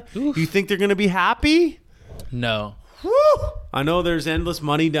Tuscaloosa, Oof. you think they're going to be happy? No. Woo! I know there's endless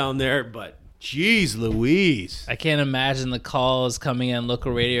money down there, but geez Louise. I can't imagine the calls coming in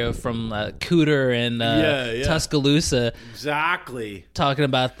local radio from Cooter and Yeah. Tuscaloosa Exactly. talking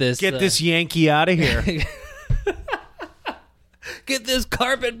about this. Get this Yankee out of here. Get this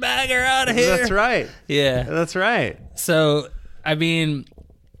carpetbagger out of here. That's right. Yeah. That's right. So, I mean,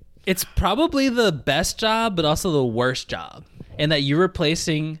 it's probably the best job, but also the worst job. And that you're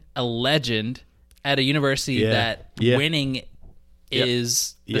replacing a legend at a university that winning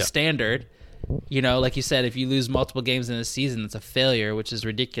is the standard. You know, like you said, if you lose multiple games in a season, it's a failure, which is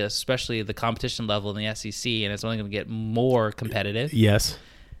ridiculous, especially the competition level in the SEC, and it's only going to get more competitive. Yes.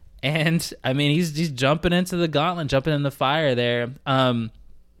 And, I mean, he's jumping into the gauntlet, jumping in the fire there. At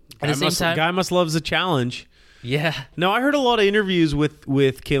the same time, Guy must loves a challenge. yeah. Now, I heard a lot of interviews with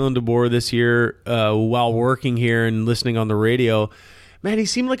Kalen DeBoer this year while working here and listening on the radio. Man, he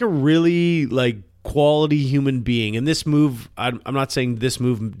seemed like a really quality human being. And this move, I'm not saying this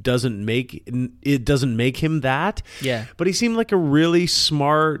move doesn't make him that. Yeah. But he seemed like a really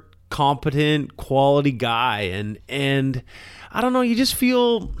smart, competent, quality guy. And I don't know, you just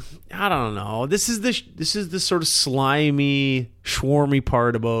feel, I don't know. This is the sort of slimy, swarmy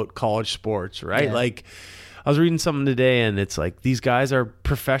part about college sports, right? Yeah. Like, I was reading something today, and it's like these guys are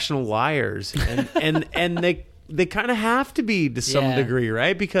professional liars, and they kind of have to be to some degree,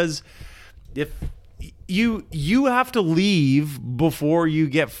 right? Because if you have to leave before you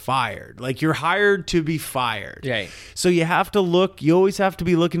get fired, like you're hired to be fired, Right. So you always have to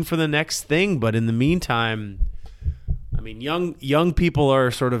be looking for the next thing. But in the meantime, I mean, young people are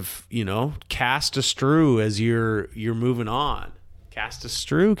sort of, cast astray as you're moving on. Cast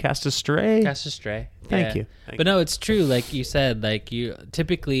astray. Cast astray. Thank you. But no, it's true. Like you said, you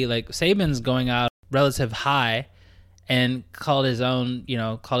typically, Saban's going out relative high and called his own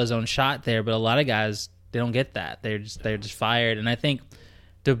shot there. But a lot of guys, they don't get that. They're just fired. And I think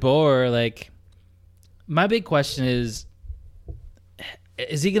DeBoer, my big question is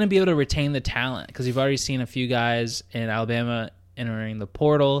he going to be able to retain the talent? Because you've already seen a few guys in Alabama entering the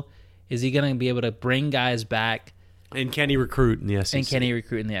portal. Is he going to be able to bring guys back? And can he recruit in the SEC?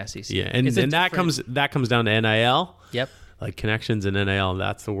 Yeah, and that comes down to NIL. Yep. Like connections in NIL,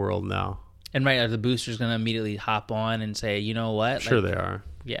 that's the world now. And are the boosters going to immediately hop on and say, you know what? Sure they are.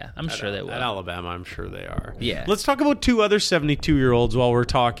 Yeah, I'm sure they will. At Alabama, I'm sure they are. Yeah. Let's talk about two other 72-year-olds while we're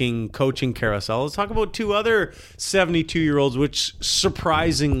talking coaching carousel. Let's talk about two other 72-year-olds, which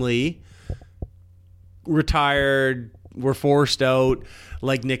surprisingly retired, were forced out,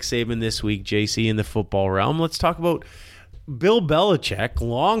 like Nick Saban this week, JC, in the football realm. Let's talk about Bill Belichick,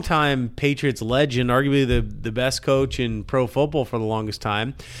 longtime Patriots legend, arguably the best coach in pro football for the longest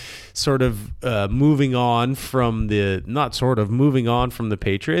time, moving on from the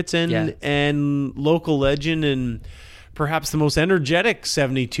Patriots, and local legend and perhaps the most energetic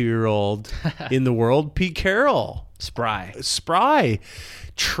 72-year-old in the world, Pete Carroll. Spry.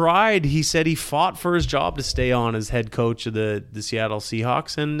 He said he fought for his job to stay on as head coach of the Seattle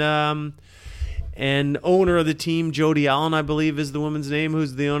Seahawks, and owner of the team, Jody Allen, I believe is the woman's name,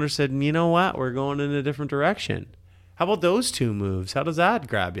 who's the owner, said, you know what, we're going in a different direction. How about those two moves? How does that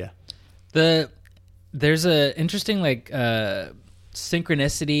grab you? There's a interesting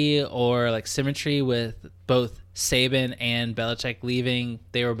synchronicity or symmetry with both Saban and Belichick leaving.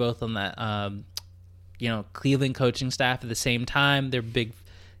 They were both on that Cleveland coaching staff at the same time. They're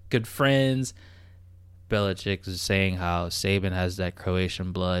good friends. Belichick is saying how Saban has that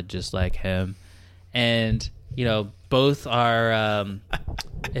Croatian blood just like him. And, both are,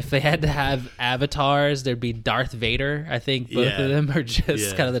 if they had to have avatars, there'd be Darth Vader. I think both of them are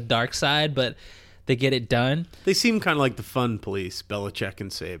just kind of the dark side, but they get it done. They seem kind of like the fun police, Belichick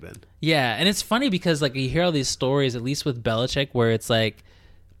and Saban. Yeah, and it's funny because, you hear all these stories, at least with Belichick, where it's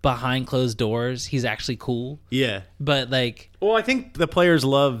behind closed doors, he's actually cool. Yeah. But well, I think the players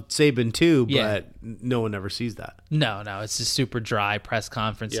love Saban too, but no one ever sees that. No, it's just super dry press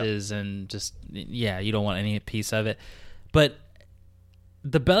conferences and just, you don't want any piece of it. But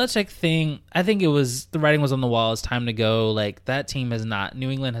the Belichick thing, I think the writing was on the wall. It's time to go. That team New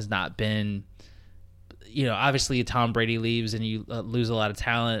England has not been, obviously Tom Brady leaves and you lose a lot of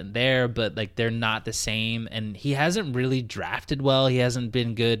talent there, but they're not the same. And he hasn't really drafted well. He hasn't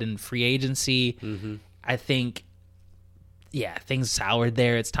been good in free agency. Mm-hmm. I think, things soured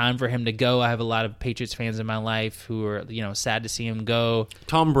there. It's time for him to go. I have a lot of Patriots fans in my life who are, sad to see him go.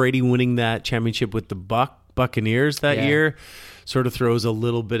 Tom Brady winning that championship with the Buccaneers that year sort of throws a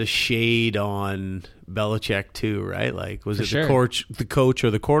little bit of shade on Belichick too, right? Was it the coach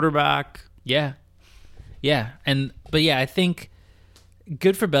or the quarterback? Yeah. Yeah. I think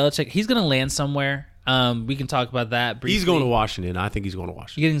good for Belichick. He's going to land somewhere. We can talk about that briefly. He's going to Washington. I think he's going to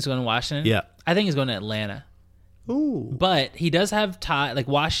Washington. You think he's going to Washington? Yeah. I think he's going to Atlanta. Ooh. But he does have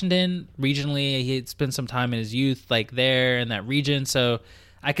Washington regionally. He had spent some time in his youth there in that region. So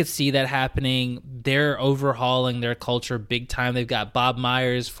I could see that happening. They're overhauling their culture big time. They've got Bob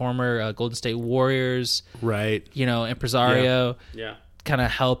Myers, former Golden State Warriors. Right. Impresario. Yeah. Kind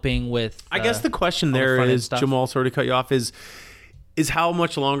of helping with. I guess the question there is, Jamal, sort of cut you off, is how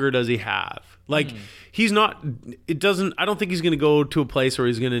much longer does he have? He's not. It doesn't. I don't think he's going to go to a place where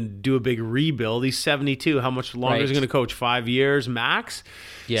he's going to do a big rebuild. He's 72. How much longer is he going to coach? 5 years max.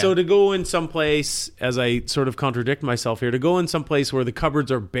 Yeah. So to go in some place, as I sort of contradict myself here, to go in some place where the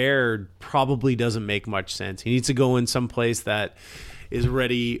cupboards are bared probably doesn't make much sense. He needs to go in some place that is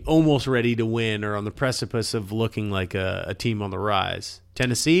almost ready to win, or on the precipice of looking like a team on the rise.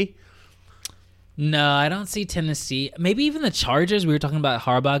 Tennessee? No, I don't see Tennessee. Maybe even the Chargers. We were talking about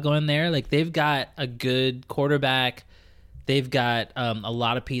Harbaugh going there. They've got a good quarterback. They've got a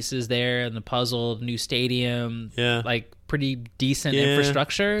lot of pieces there in the puzzle, new stadium, pretty decent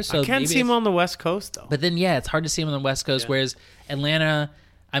infrastructure. So I can't see him on the West Coast, though. But then, it's hard to see him on the West Coast, whereas Atlanta,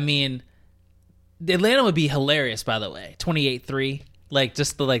 Atlanta would be hilarious, by the way, 28-3.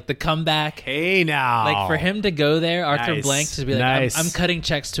 Just the comeback. Hey, now. For him to go there, Arthur Blank, to be I'm cutting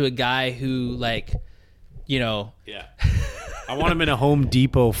checks to a guy who, Yeah. I want him in a Home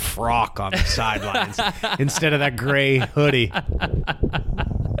Depot frock on the sidelines instead of that gray hoodie.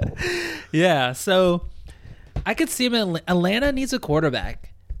 Yeah, so I could see him in Atlanta needs a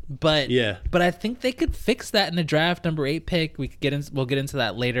quarterback. But I think they could fix that in the draft, number 8 pick. We'll get into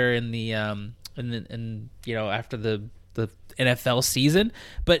that later in the after the NFL season.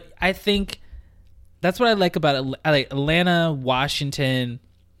 But I think that's what I like about it. I like Atlanta, Washington,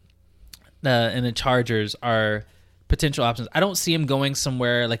 and the Chargers are potential options. I don't see him going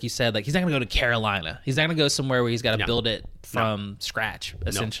somewhere, like you said, he's not going to go to Carolina. He's not going to go somewhere where he's got to build it from scratch,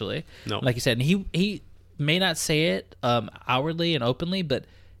 essentially. No. Like you said, and he may not say it outwardly and openly, but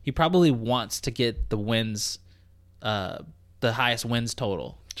he probably wants to get the wins, the highest wins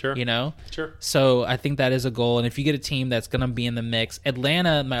total. Sure. Sure. So I think that is a goal. And if you get a team that's going to be in the mix,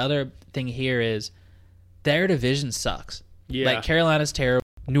 Atlanta, my other thing here is their division sucks. Yeah. Carolina's terrible.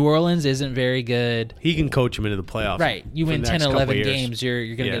 New Orleans isn't very good. He can coach him into the playoffs. Right. You win 10, 11 games, you're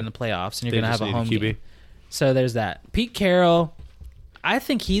going to get in the playoffs, and you're going to have a home game. So there's that. Pete Carroll, I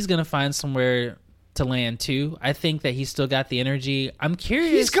think he's going to find somewhere to land too. I think that he's still got the energy. I'm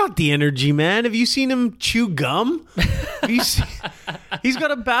curious. He's got the energy, man. Have you seen him chew gum? He's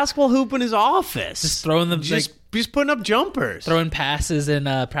got a basketball hoop in his office. Just throwing them, just putting up jumpers, throwing passes in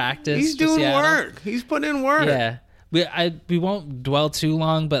practice. He's doing work. He's putting in work. Yeah, we won't dwell too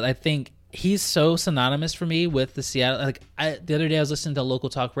long, but I think he's so synonymous for me with the Seattle. The other day I was listening to local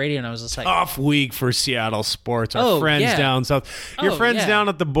talk radio, and I was just like, tough week for Seattle sports. Our friends down south. Your friends down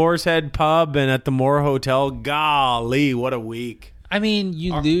at the Boar's Head Pub and at the Moore Hotel. Golly, what a week! I mean,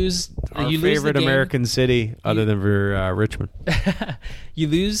 you lose our you favorite lose American city, other than for Richmond. You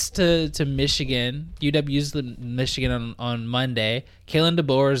lose to Michigan. UW's the Michigan on Monday. Kalen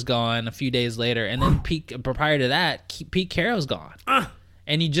DeBoer's gone a few days later, and then prior to that, Pete Carroll's gone.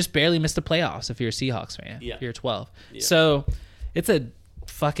 And you just barely missed the playoffs if you're a Seahawks fan. Yeah. You're 12. Yeah. So it's a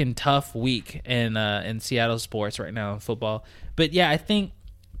fucking tough week in Seattle sports right now in football. But yeah, I think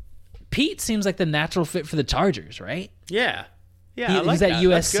Pete seems like the natural fit for the Chargers, right? Yeah. Yeah, I like he's at that.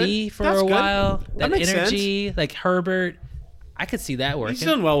 That's USC good. for That's a good. while. That That makes energy, like Herbert, I could see that working. He's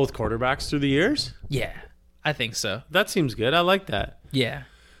done well with quarterbacks through the years. Yeah, I think so. That seems good. I like that. Yeah.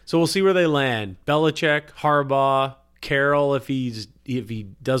 So we'll see where they land. Belichick, Harbaugh, Carroll, if he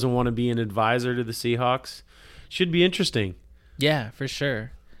doesn't want to be an advisor to the Seahawks, should be interesting. Yeah, for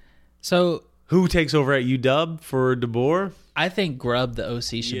sure. So Who takes over at UW for DeBoer? I think Grubb, the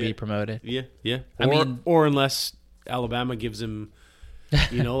OC, should Yeah. be promoted. Yeah. I mean- or unless Alabama gives him,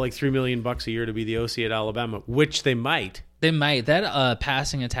 like $3 million a year to be the OC at Alabama, which they might. They might. That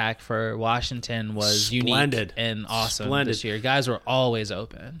passing attack for Washington was Splendid. unique and awesome Splendid. this year. Guys were always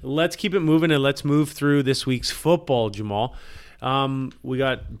open. Let's keep it moving and let's move through this week's football, Jamal. We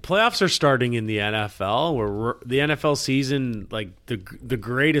got playoffs are starting in the NFL. Where the NFL season, like the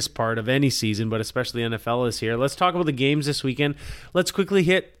greatest part of any season, but especially NFL is here. Let's talk about the games this weekend. Let's quickly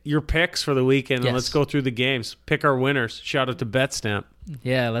hit your picks for the weekend and Yes. let's go through the games. Pick our winners. Shout out to BetStamp.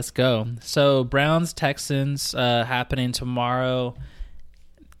 Yeah, let's go. So Browns Texans happening tomorrow.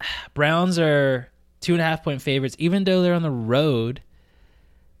 Browns are 2.5-point favorites, even though they're on the road.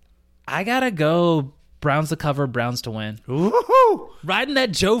 I gotta go Browns to cover, Browns to win. Woohoo! Riding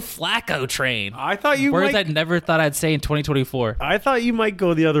that Joe Flacco train. I thought you Words might. I never thought I'd say in 2024. I thought you might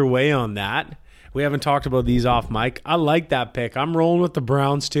go the other way on that. We haven't talked about these off mic. I like that pick. I'm rolling with the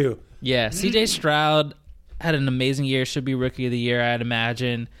Browns too. Yeah, CJ Stroud had an amazing year. Should be rookie of the year, I'd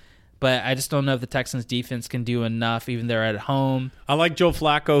imagine. But I just don't know if the Texans defense can do enough, even they're at home. I like Joe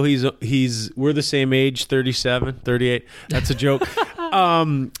Flacco. We're the same age, 37, 38. That's a joke.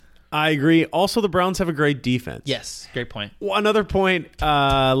 I agree. Also, the Browns have a great defense. Yes, great point. Well, another point.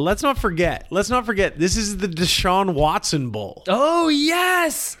 Let's not forget. This is the Deshaun Watson Bowl, Oh,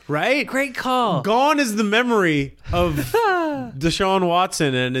 yes! right? Great call. Gone is the memory of Deshaun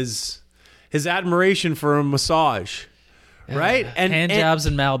Watson and his admiration for a massage, right? Hand jobs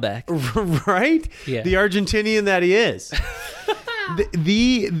and Malbec. right? Yeah. The Argentinian that he is.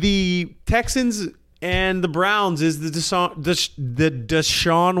 the Texans and the Browns is the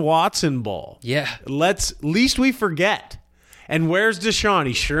Deshaun Watson Bowl. Yeah. Least we forget. And where's Deshaun?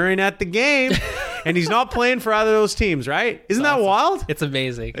 He sure ain't at the game, and he's not playing for either of those teams, right? Isn't that wild? It's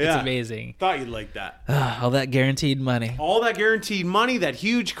amazing. Yeah. It's amazing. Thought you'd like that. All that guaranteed money. All that guaranteed money, that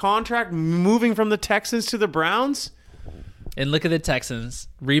huge contract moving from the Texans to the Browns. And look at the Texans.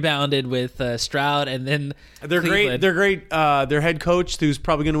 Rebounded with Stroud and then They're Cleveland. great. They're great. Their head coach, who's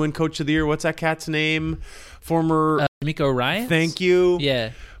probably going to win Coach of the Year. What's that cat's name? Former. D'Amico Ryan? Thank you.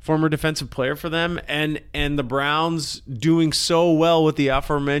 Yeah. Former defensive player for them, and the Browns doing so well with the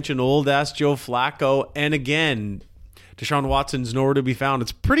aforementioned old ass Joe Flacco, and again, Deshaun Watson's nowhere to be found.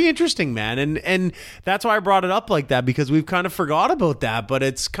 It's pretty interesting, man, and that's why I brought it up like that, because we've kind of forgot about that, but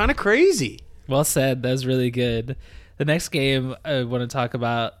it's kind of crazy. Well said. That was really good. The next game I want to talk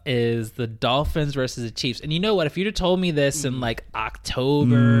about is the Dolphins versus the Chiefs. And you know what? If you'd have told me this in like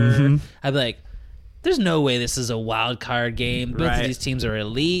October, I'd be like, there's no way this is a wild card game. Both Right. of these teams are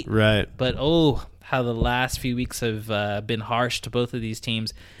elite. Right. But how the last few weeks have been harsh to both of these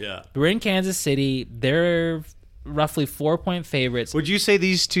teams. Yeah. We're in Kansas City. They're roughly 4-point favorites. Would you say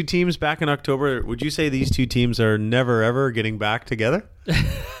these two teams back in October? Would you say these two teams are never ever getting back together?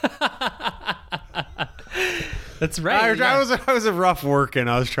 That's right. I was a rough working.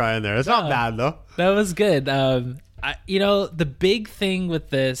 I was trying there. It's not bad though. That was good. The big thing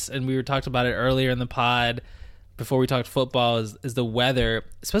with this, and we were talked about it earlier in the pod before we talked football, is the weather.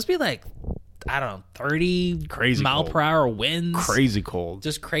 It's supposed to be like, I don't know, 30 Crazy mile cold. per hour winds. Crazy cold.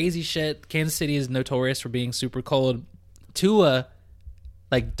 Just crazy shit. Kansas City is notorious for being super cold. Tua,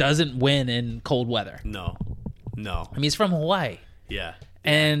 doesn't win in cold weather. No. I mean, he's from Hawaii. Yeah.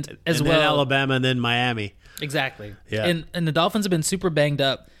 And as and well, then Alabama and then Miami. exactly. Yeah. And the Dolphins have been super banged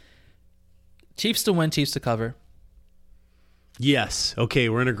up. Chiefs to win, Chiefs to cover. Yes. Okay,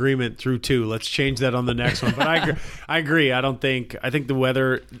 we're in agreement through two. Let's change that on the next one. But I agree. I think the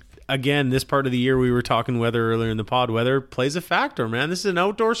weather, again, this part of the year, we were talking weather earlier in the pod. Weather plays a factor, man. This is an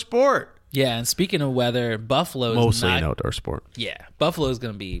outdoor sport. Yeah, and speaking of weather, Buffalo is Mostly not, an outdoor sport. Yeah, Buffalo is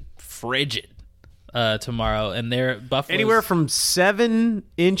going to be frigid tomorrow, and they're Buffalo Anywhere from 7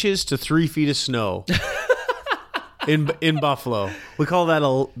 inches to 3 feet of snow in Buffalo. We call that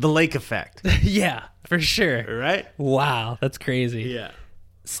the lake effect, yeah, for sure. right? Wow, that's crazy. Yeah.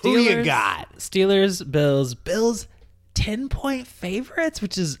 Steelers, Who you got? Steelers, Bills, 10-point favorites,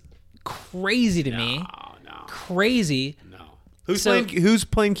 which is crazy to me. No. Crazy. No. Who's So-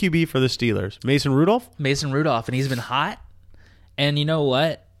 playing QB for the Steelers? Mason Rudolph? Mason Rudolph, and he's been hot. And you know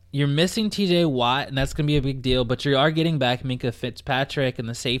what? You're missing TJ Watt, and that's going to be a big deal, but you are getting back Minka Fitzpatrick and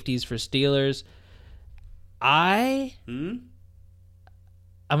the safeties for Steelers. I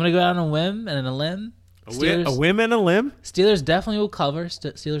I'm going to go out on a whim and a limb. A whim and a limb? Steelers definitely will cover.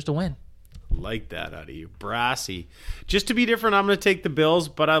 Steelers to win. Like that out of you. Brassy. Just to be different, I'm going to take the Bills,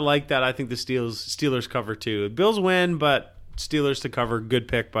 but I like that. I think the Steelers cover too. Bills win, but Steelers to cover. Good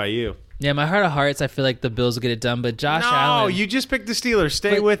pick by you. Yeah, my heart of hearts, I feel like the Bills will get it done, but Josh No, Allen... you just picked the Steelers.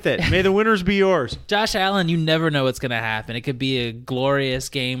 Stay with it. May the winners be yours. Josh Allen, you never know what's going to happen. It could be a glorious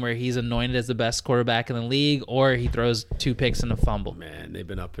game where he's anointed as the best quarterback in the league, or he throws 2 picks and a fumble. Man, they've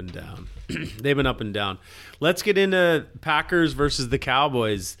been up and down. They've been up and down. Let's get into Packers versus the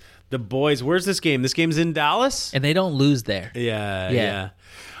Cowboys. The boys, where's this game? This game's in Dallas? And they don't lose there. Yeah.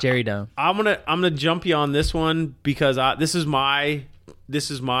 Jerry Dome. I'm gonna jump you on this one because this is my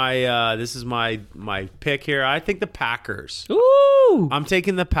pick here. I think the Packers. Ooh! I'm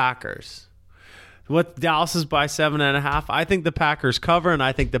taking the Packers. What Dallas is by 7.5. I think the Packers cover, and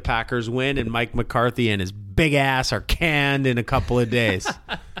I think the Packers win. And Mike McCarthy and his big ass are canned in a couple of days.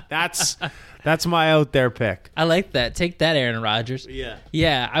 That's my out there pick. I like that. Take that, Aaron Rodgers.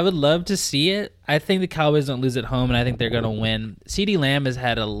 Yeah, I would love to see it. I think the Cowboys don't lose at home, and I think they're going to win. CeeDee Lamb has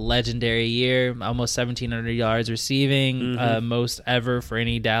had a legendary year, almost 1,700 yards receiving, most ever for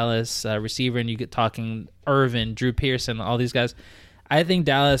any Dallas receiver. And you get talking Irvin, Drew Pearson, all these guys. I think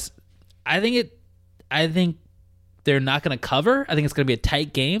Dallas. I think they're not going to cover. I think it's going to be a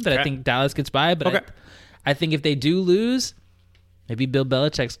tight game, but I think Dallas gets by. But I think if they do lose, maybe Bill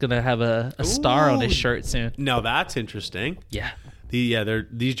Belichick's going to have a star on his shirt soon. No, that's interesting. Yeah.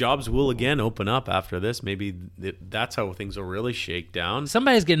 These jobs will again open up after this. Maybe that's how things will really shake down.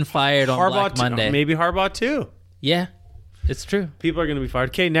 Somebody's getting fired on Black Monday. Maybe Harbaugh too. Yeah, it's true. People are going to be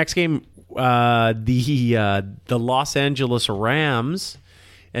fired. Okay, next game, the Los Angeles Rams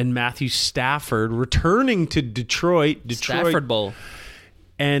and Matthew Stafford returning to Detroit. Stafford Bowl.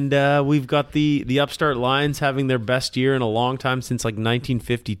 And we've got the upstart Lions having their best year in a long time, since like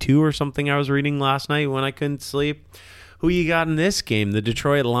 1952 or something. I was reading last night when I couldn't sleep. Who you got in this game? The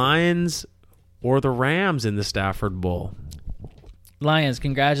Detroit Lions or the Rams in the Stafford Bowl? Lions,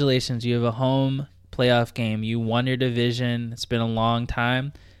 congratulations. You have a home playoff game. You won your division. It's been a long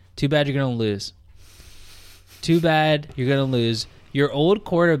time. Too bad you're going to lose. Your old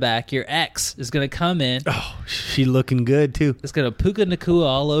quarterback, your ex, is going to come in. Oh, she looking good, too. It's going to Puka Nacua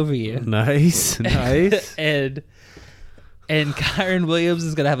all over you. Nice. and Kyron Williams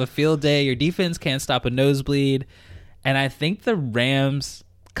is going to have a field day. Your defense can't stop a nosebleed. And I think the Rams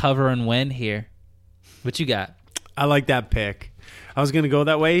cover and win here. What you got? I like that pick. I was going to go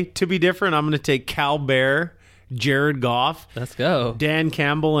that way. To be different, I'm going to take Cal Bear, Jared Goff. Let's go. Dan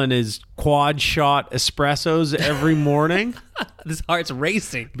Campbell and his quad shot espressos every morning. This heart's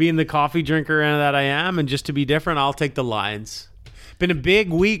racing. Being the coffee drinker that I am, and just to be different, I'll take the Lions. Been a big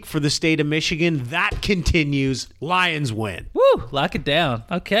week for the state of Michigan. That continues. Lions win. Woo! Lock it down.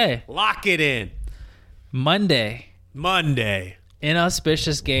 Okay. Lock it in. Monday.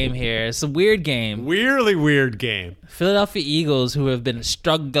 Inauspicious game here. It's a weird game. Really weird game. Philadelphia Eagles, who have been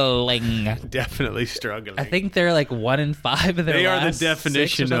struggling. Definitely struggling. I think they're like 1-5 in their They are last the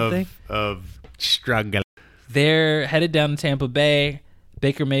definition 6 or something. of struggling. They're headed down to Tampa Bay.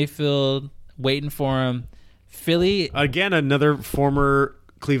 Baker Mayfield waiting for him. Philly. Again, another former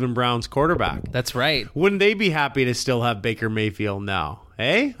Cleveland Browns quarterback. That's right. Wouldn't they be happy to still have Baker Mayfield now?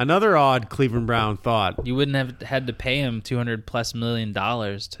 Hey, another odd Cleveland Brown thought. You wouldn't have had to pay him $200+ million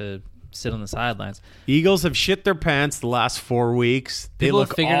to sit on the sidelines. Eagles have shit their pants the last 4 weeks. They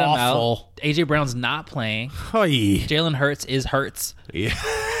look figured awful. Them out. AJ Brown's not playing. Oy. Jalen Hurts is Hurts. Yeah.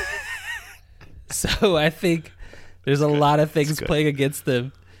 So I think there's a lot of things playing against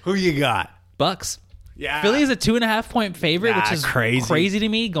them. Who you got? Bucks. Yeah. Philly is a 2.5-point favorite, which is crazy to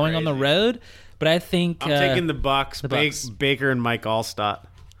me going on the road. But I think I'm taking the Bucks. Bucks. Baker and Mike Allstott.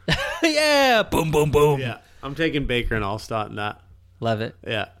 Yeah, boom, boom, boom. Yeah, I'm taking Baker and Allstott in that. Love it.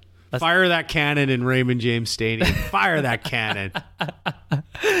 Yeah. Fire that cannon in Raymond James Stadium. Fire that cannon.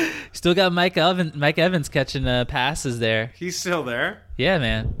 Still got Mike Evans catching passes there. He's still there. Yeah,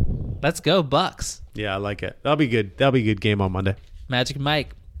 man. Let's go, Bucks. Yeah, I like it. That'll be good. That'll be a good game on Monday. Magic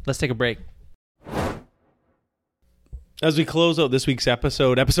Mike. Let's take a break. As we close out this week's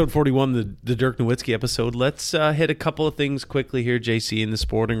episode 41, the Dirk Nowitzki episode, let's hit a couple of things quickly here, JC, in the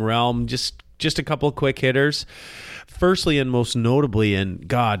sporting realm. Just a couple of quick hitters. Firstly, and most notably, and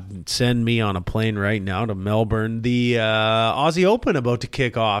God, send me on a plane right now to Melbourne, the Aussie Open about to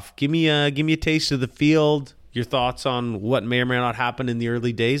kick off. Give me a taste of the field, your thoughts on what may or may not happen in the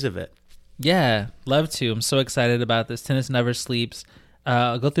early days of it. Yeah, love to. I'm so excited about this. Tennis never sleeps.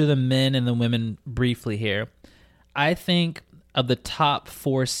 I'll go through the men and the women briefly here. I think of the top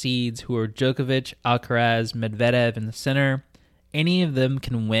 4 seeds, who are Djokovic, Alcaraz, Medvedev in the center, any of them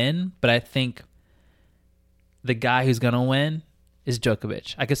can win, but I think the guy who's going to win is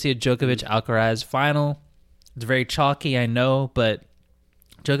Djokovic. I could see a Djokovic-Alcaraz final. It's very chalky, I know, but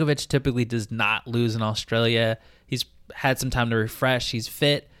Djokovic typically does not lose in Australia. He's had some time to refresh. He's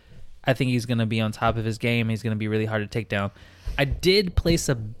fit. I think he's going to be on top of his game. He's going to be really hard to take down. I did place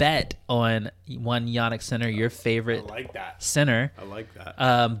a bet on one Jannik Sinner, your favorite Sinner. I like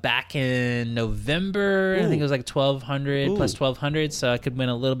that. Back in November, I think it was like 1,200 plus 1,200, so I could win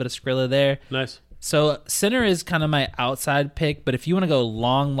a little bit of Skrilla there. Nice. So Sinner is kind of my outside pick, but if you want to go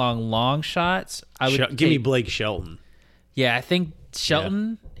long shots, I would give me Blake Shelton. Yeah, I think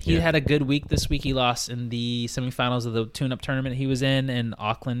Shelton. He had a good week this week. He lost in the semifinals of the tune-up tournament he was in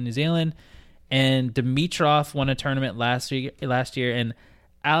Auckland, New Zealand. And Dimitrov won a tournament last year. And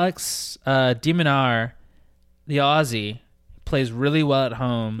Alex de Minaur, the Aussie, plays really well at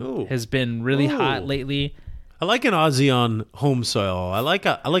home. Ooh. Has been really hot lately. I like an Aussie on home soil. I like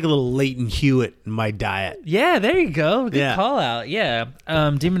a little Leighton Hewitt in my diet. Yeah, there you go. Good call out. Yeah.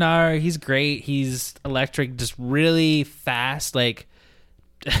 De Minaur, he's great. He's electric, just really fast. Like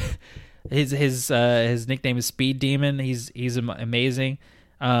his nickname is Speed Demon. He's amazing.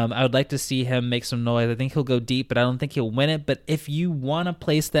 I would like to see him make some noise. I think he'll go deep, but I don't think he'll win it. But if you want to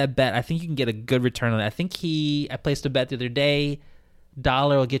place that bet, I think you can get a good return on it. I think I placed a bet the other day.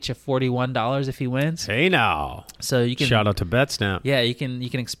 Dollar will get you $41 if he wins. Hey now. So you can shout out to BetSnap. Yeah, you can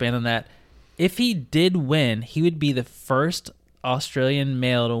expand on that. If he did win, he would be the first Australian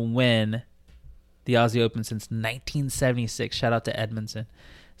male to win the Aussie Open since 1976. Shout out to Edmondson.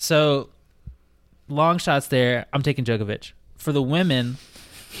 So long shots there. I'm taking Djokovic. For the women,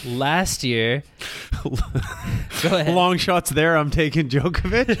 last year, go ahead. Long shots there. I'm taking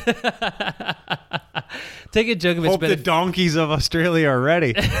Djokovic. Taking Djokovic. Hope the donkeys of Australia are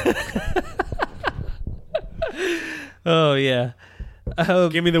ready. Oh yeah.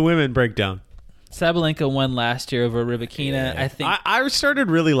 Give me the women breakdown. Sabalenka won last year over Rybakina. Yeah. I think I started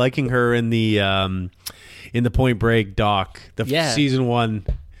really liking her in the Point Break doc, season 1.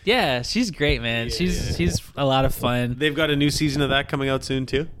 Yeah, she's great, man. Yeah. She's a lot of fun. They've got a new season of that coming out soon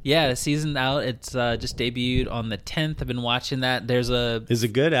too. Yeah, the season out. It's just debuted on the 10th. I've been watching that. Is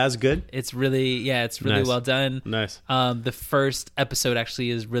it good? As good? It's really nice. Well done. Nice. The first episode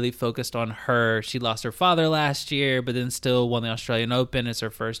actually is really focused on her. She lost her father last year, but then still won the Australian Open. It's her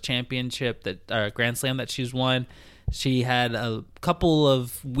first championship Grand Slam that she's won. She had a couple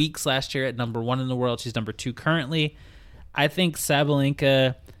of weeks last year at number 1 in the world. She's number 2 currently. I think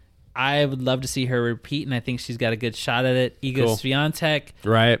Sabalenka, I would love to see her repeat, and I think she's got a good shot at it. Iga Swiatek,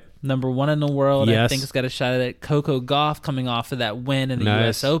 right, number 1 in the world, yes. I think has got a shot at it. Coco Gauff coming off of that win in the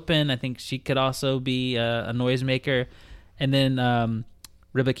U.S. Open, I think she could also be a noisemaker. And then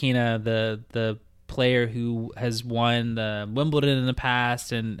Rybakina, the player who has won the Wimbledon in the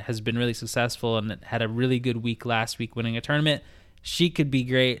past and has been really successful and had a really good week last week winning a tournament, she could be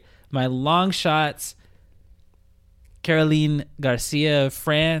great. My long shots, Caroline Garcia of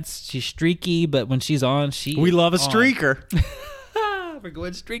France. She's streaky, but when she's on, we love a streaker. We're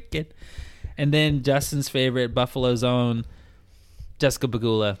going streaking. And then Justin's favorite, Buffalo's own, Jessica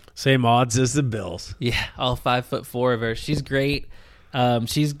Pegula. Same odds as the Bills. Yeah, all 5'4" of her. She's great.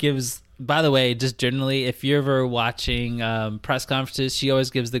 She gives. By the way, just generally, if you're ever watching press conferences, she always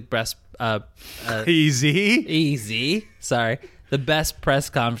gives the best. Easy. Sorry, the best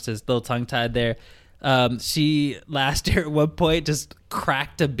press conferences. Little tongue tied there. She last year at one point just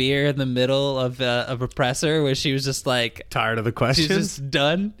cracked a beer in the middle of a presser where she was just like tired of the questions. She's just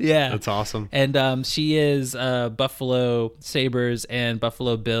done. Yeah, that's awesome. And she is Buffalo Sabres and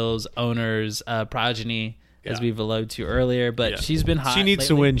Buffalo Bills owners progeny, as we've alluded to earlier. But she's been hot. She needs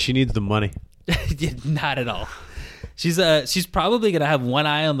to win. She needs the money. Not at all. She's probably gonna have one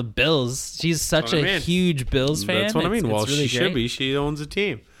eye on the Bills. She's such a huge Bills fan. That's what I mean. Well, really she should be. She owns a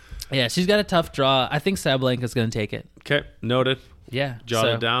team. Yeah, she's got a tough draw. I think Sabalenka's going to take it. Okay, noted. Yeah. Jot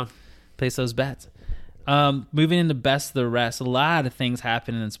it down. Place those bets. Moving into best of the rest, a lot of things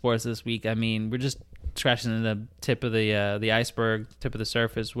happening in sports this week. I mean, we're just scratching the tip of the iceberg, tip of the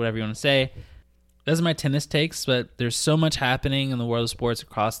surface, whatever you want to say. Those are my tennis takes, but there's so much happening in the world of sports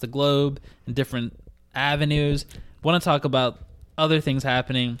across the globe in different avenues. Want to talk about other things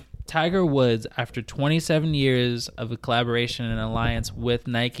happening. Tiger Woods, after 27 years of a collaboration and alliance with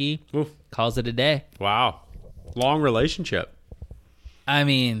Nike, calls it a day. Wow. Long relationship. I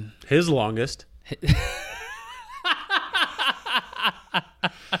mean, his longest.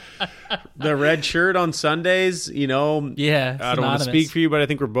 The red shirt on Sundays, Yeah. I don't want to speak for you, but I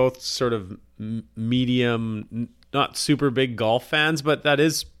think we're both sort of medium, not super big golf fans, but that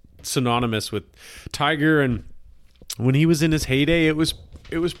is synonymous with Tiger and When he was in his heyday, it was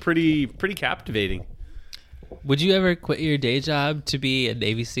pretty captivating. Would you ever quit your day job to be a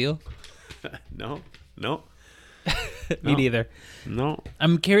Navy SEAL? No. Me neither. No.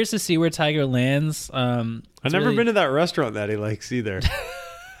 I'm curious to see where Tiger lands. I've never been to that restaurant that he likes either.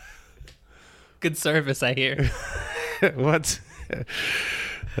 Good service, I hear. What's...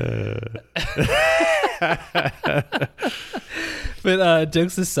 But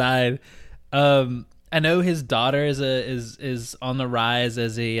jokes aside, I know his daughter is on the rise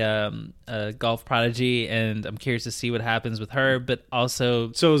as a golf prodigy, and I'm curious to see what happens with her. But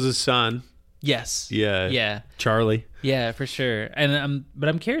also, So is his son. yes, Yeah. Charlie. yeah, for sure. And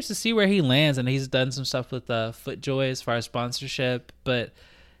I'm curious to see where he lands. And he's done some stuff with FootJoy as far as sponsorship, but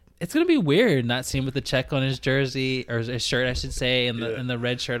it's gonna be weird not seeing with the check on his jersey or his shirt, I should say, and the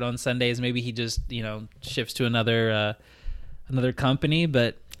red shirt on Sundays. Maybe he just shifts to another company,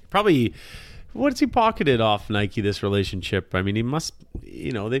 but Probably... What's he pocketed off Nike, this relationship? I mean, he must...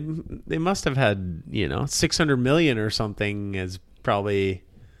 they must have had, $600 million or something has probably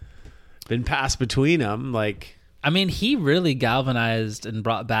been passed between them. Like... I mean, he really galvanized and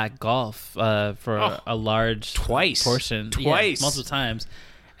brought back golf for a large portion. Twice. Yeah, multiple times.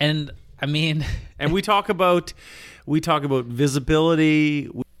 And I mean... And we talk about visibility.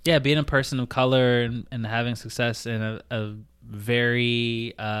 Yeah, being a person of color and having success in a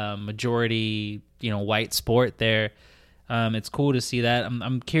very majority, white sport there. It's cool to see that.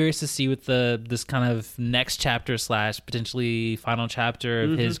 I'm curious to see what this kind of next chapter / potentially final chapter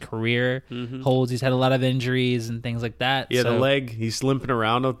of his career holds. He's had a lot of injuries and things like that. Yeah, so, the leg. He's limping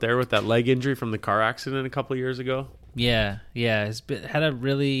around out there with that leg injury from the car accident a couple of years ago. Yeah. He's had a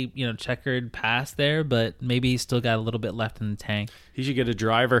really, checkered past there, but maybe he's still got a little bit left in the tank. He should get a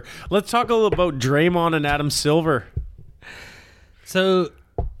driver. Let's talk a little about Draymond and Adam Silver. So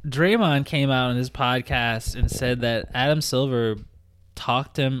Draymond came out on his podcast and said that Adam Silver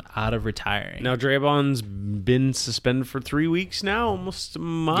talked him out of retiring. Now, Draymond's been suspended for 3 weeks now, almost a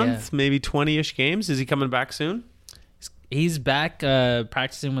month, maybe 20-ish games. Is he coming back soon? He's back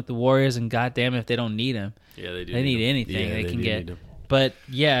practicing with the Warriors, and goddamn if they don't need him. Yeah, they do. They need anything Yeah, they can get. need him. But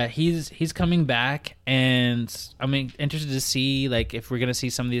yeah, he's coming back, and I'm interested to see if we're gonna see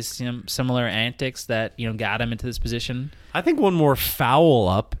some of these similar antics that got him into this position. I think one more foul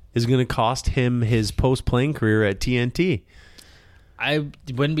up is going to cost him his post-playing career at TNT. I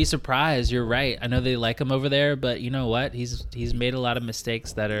wouldn't be surprised. You're right. I know they like him over there, but you know what? He's made a lot of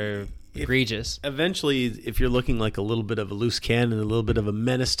mistakes that are egregious. Eventually, if you're looking like a little bit of a loose cannon, a little bit of a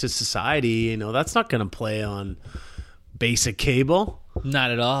menace to society, that's not going to play on basic cable.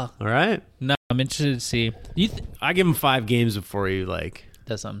 Not at all. All right. No, I'm interested to see. I give him 5 games before he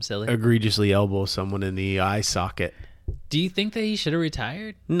does something silly. egregiously elbow someone in the eye socket. Do you think that he should have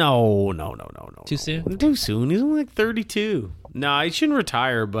retired? No. Too soon? Too soon. He's only 32. No, he shouldn't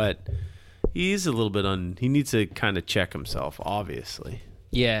retire, but he's a little bit he needs to kind of check himself, obviously.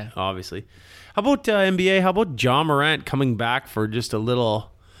 Yeah. Obviously. How about NBA? How about John Morant coming back for just a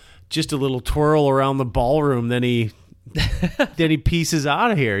little twirl around the ballroom, then he pieces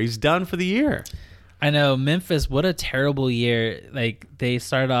out of here. He's done for the year. I know. Memphis, what a terrible year. They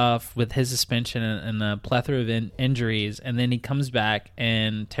start off with his suspension and a plethora of injuries, and then he comes back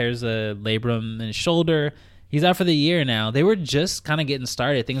and tears a labrum in his shoulder. He's out for the year now. They were just kind of getting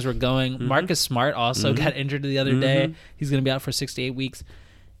started. Things were going. Marcus Smart also got injured the other day. He's going to be out for 6 to 8 weeks.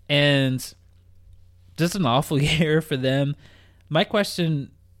 And just an awful year for them. My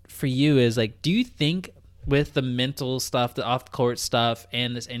question for you is, do you think with the mental stuff, the off-court stuff,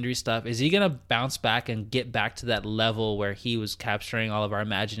 and this injury stuff, is he going to bounce back and get back to that level where he was capturing all of our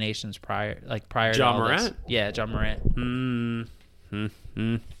imaginations prior to John all Morant? this? Yeah, John Morant.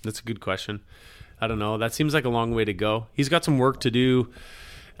 That's a good question. I don't know. That seems like a long way to go. He's got some work to do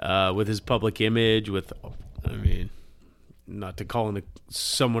with his public image, not to call into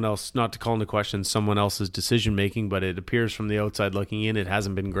question someone else's decision making, but it appears from the outside looking in, it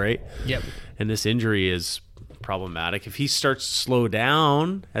hasn't been great. Yep. And this injury is problematic. If he starts to slow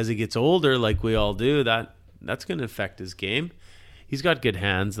down as he gets older, like we all do, that's going to affect his game. He's got good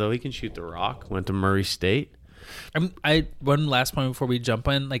hands, though. He can shoot the rock. Went to Murray State. One last point before we jump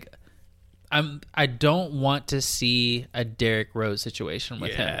in, I don't want to see a Derrick Rose situation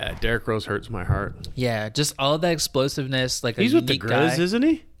with him. Yeah, Derrick Rose hurts my heart. Yeah, just all of that explosiveness. He's with the Grizz, isn't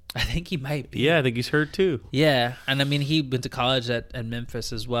he? I think he might be. Yeah, I think he's hurt too. Yeah, and he went to college at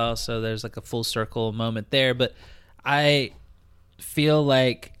Memphis as well, so there's a full circle moment there. But I feel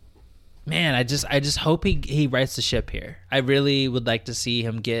man, I just hope he rights the ship here. I really would like to see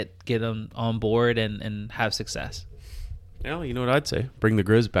him get him on board and have success. Well, you know what I'd say? Bring the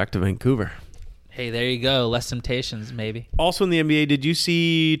Grizz back to Vancouver. Hey, there you go. Less temptations, maybe. Also in the NBA, did you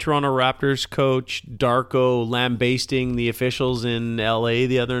see Toronto Raptors coach Darko lambasting the officials in LA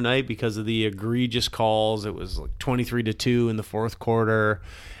the other night because of the egregious calls? It was like 23-2 in the fourth quarter,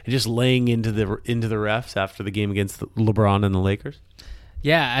 and just laying into the refs after the game against LeBron and the Lakers.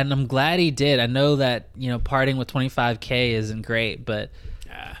 Yeah, and I'm glad he did. I know that, parting with $25K isn't great, but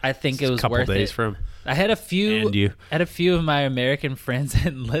I think it was worth it. A couple days for him. I had a few of my American friends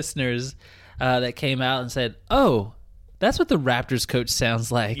and listeners that came out and said, "Oh, that's what the Raptors coach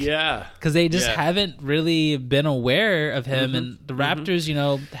sounds like." Yeah, because they just haven't really been aware of him, and the Raptors,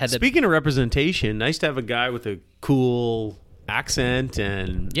 had. Speaking of representation, nice to have a guy with a cool accent,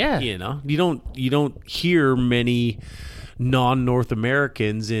 and you don't hear many non-North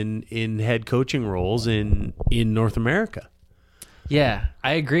Americans in head coaching roles in North America. Yeah,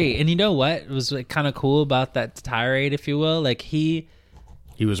 I agree. And you know what was kind of cool about that tirade, if you will? Like he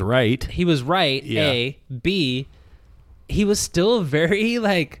was right. He was right. Yeah. A. B. He was still very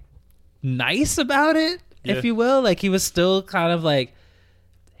nice about it, if you will. Like he was still kind of like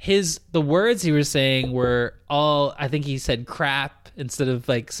the words he was saying were all. I think he said crap instead of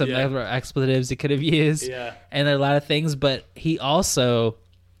some other expletives he could have used. Yeah. And a lot of things, but he also.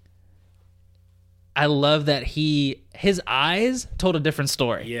 I love that his eyes told a different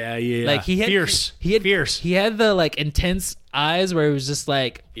story. Yeah. Like he had fierce. He had the intense eyes where it was just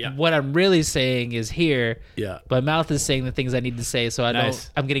what I'm really saying is here. Yeah. My mouth is saying the things I need to say, so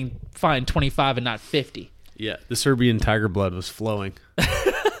I'm getting fined 25 and not 50. Yeah. The Serbian tiger blood was flowing.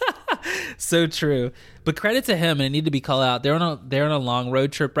 So true. But credit to him, and it needed to be called out. They're on a long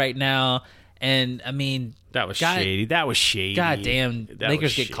road trip right now. And I mean, that was shady. That was shady. God damn,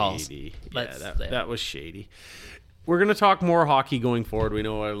 Lakers get calls. That was shady. We're going to talk more hockey going forward. We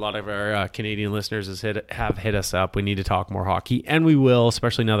know a lot of our Canadian listeners have hit us up. We need to talk more hockey, and we will,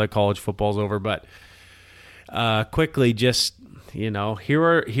 especially now that college football's over. But quickly, just here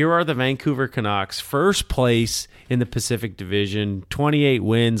are the Vancouver Canucks, first place in the Pacific Division, 28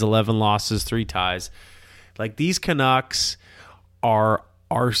 wins, 11 losses, 3 ties. These Canucks are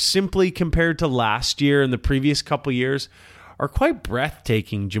simply, compared to last year and the previous couple years, are quite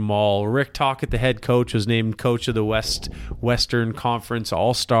breathtaking, Jamal. Rick Tocchet, the head coach, was named coach of the Western Conference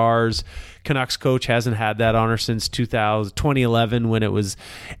All-Stars. Canucks coach hasn't had that honor since 2011 when it was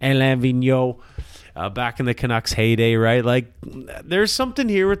Alain Vigneault back in the Canucks heyday, right? There's something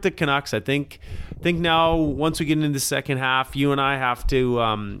here with the Canucks. I think now, once we get into the second half, you and I have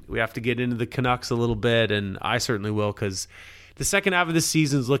to get into the Canucks a little bit, and I certainly will, because the second half of the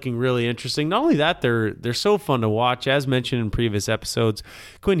season is looking really interesting. Not only that, they're so fun to watch. As mentioned in previous episodes,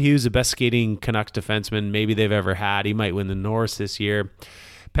 Quinn Hughes, the best skating Canucks defenseman maybe they've ever had. He might win the Norris this year.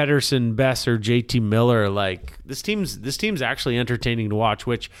 Pettersson, Besser, JT Miller, this team's actually entertaining to watch,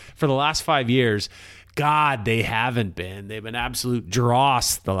 which for the last 5 years, God, they haven't been. They've been absolute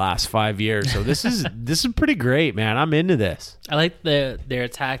dross the last 5 years. So this is pretty great, man. I'm into this. I like their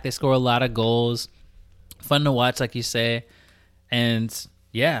attack. They score a lot of goals. Fun to watch, like you say. And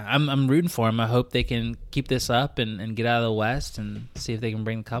yeah, I'm rooting for them. I hope they can keep this up and get out of the West and see if they can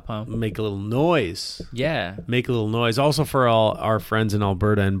bring the cup home. Make a little noise. Yeah. Make a little noise. Also for all our friends in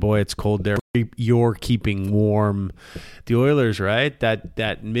Alberta, and boy, it's cold there. You're keeping warm. The Oilers, right?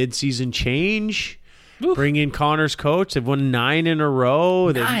 That mid-season change. Oof. Bring in Connor's coach. They've won 9 in a row.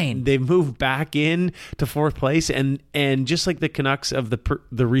 9. They've moved back in to 4th place, and just like the Canucks of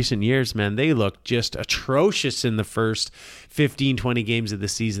the recent years, man, they looked just atrocious in the first 15, 20 games of the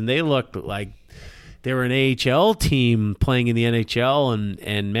season. They looked like they were an AHL team playing in the NHL,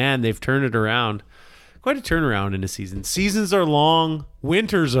 and man, they've turned it around. Quite a turnaround in a season. Seasons are long.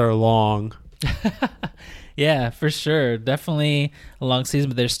 Winters are long. Yeah, for sure. Definitely a long season,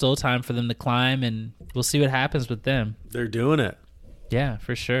 but there's still time for them to climb, and we'll see what happens with them. They're doing it. Yeah,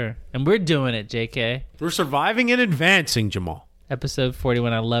 for sure. And we're doing it, JK. We're surviving and advancing, Jamal. Episode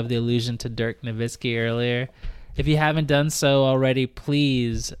 41. I love the allusion to Dirk Nowitzki earlier. If you haven't done so already,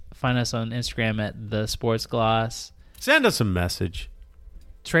 please find us on Instagram at The Sports Gloss. Send us a message.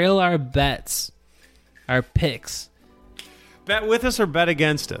 Trail our bets, our picks. Bet with us or bet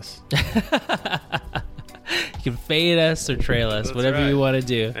against us. You can fade us or trail us, That's whatever right. you want to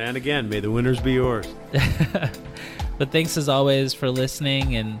do. And again, may the winners be yours. But thanks as always for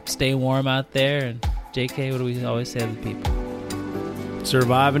listening, and stay warm out there. And JK, what do we always say to the people?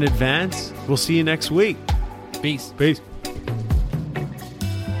 Survive and advance. We'll see you next week. Peace. Peace.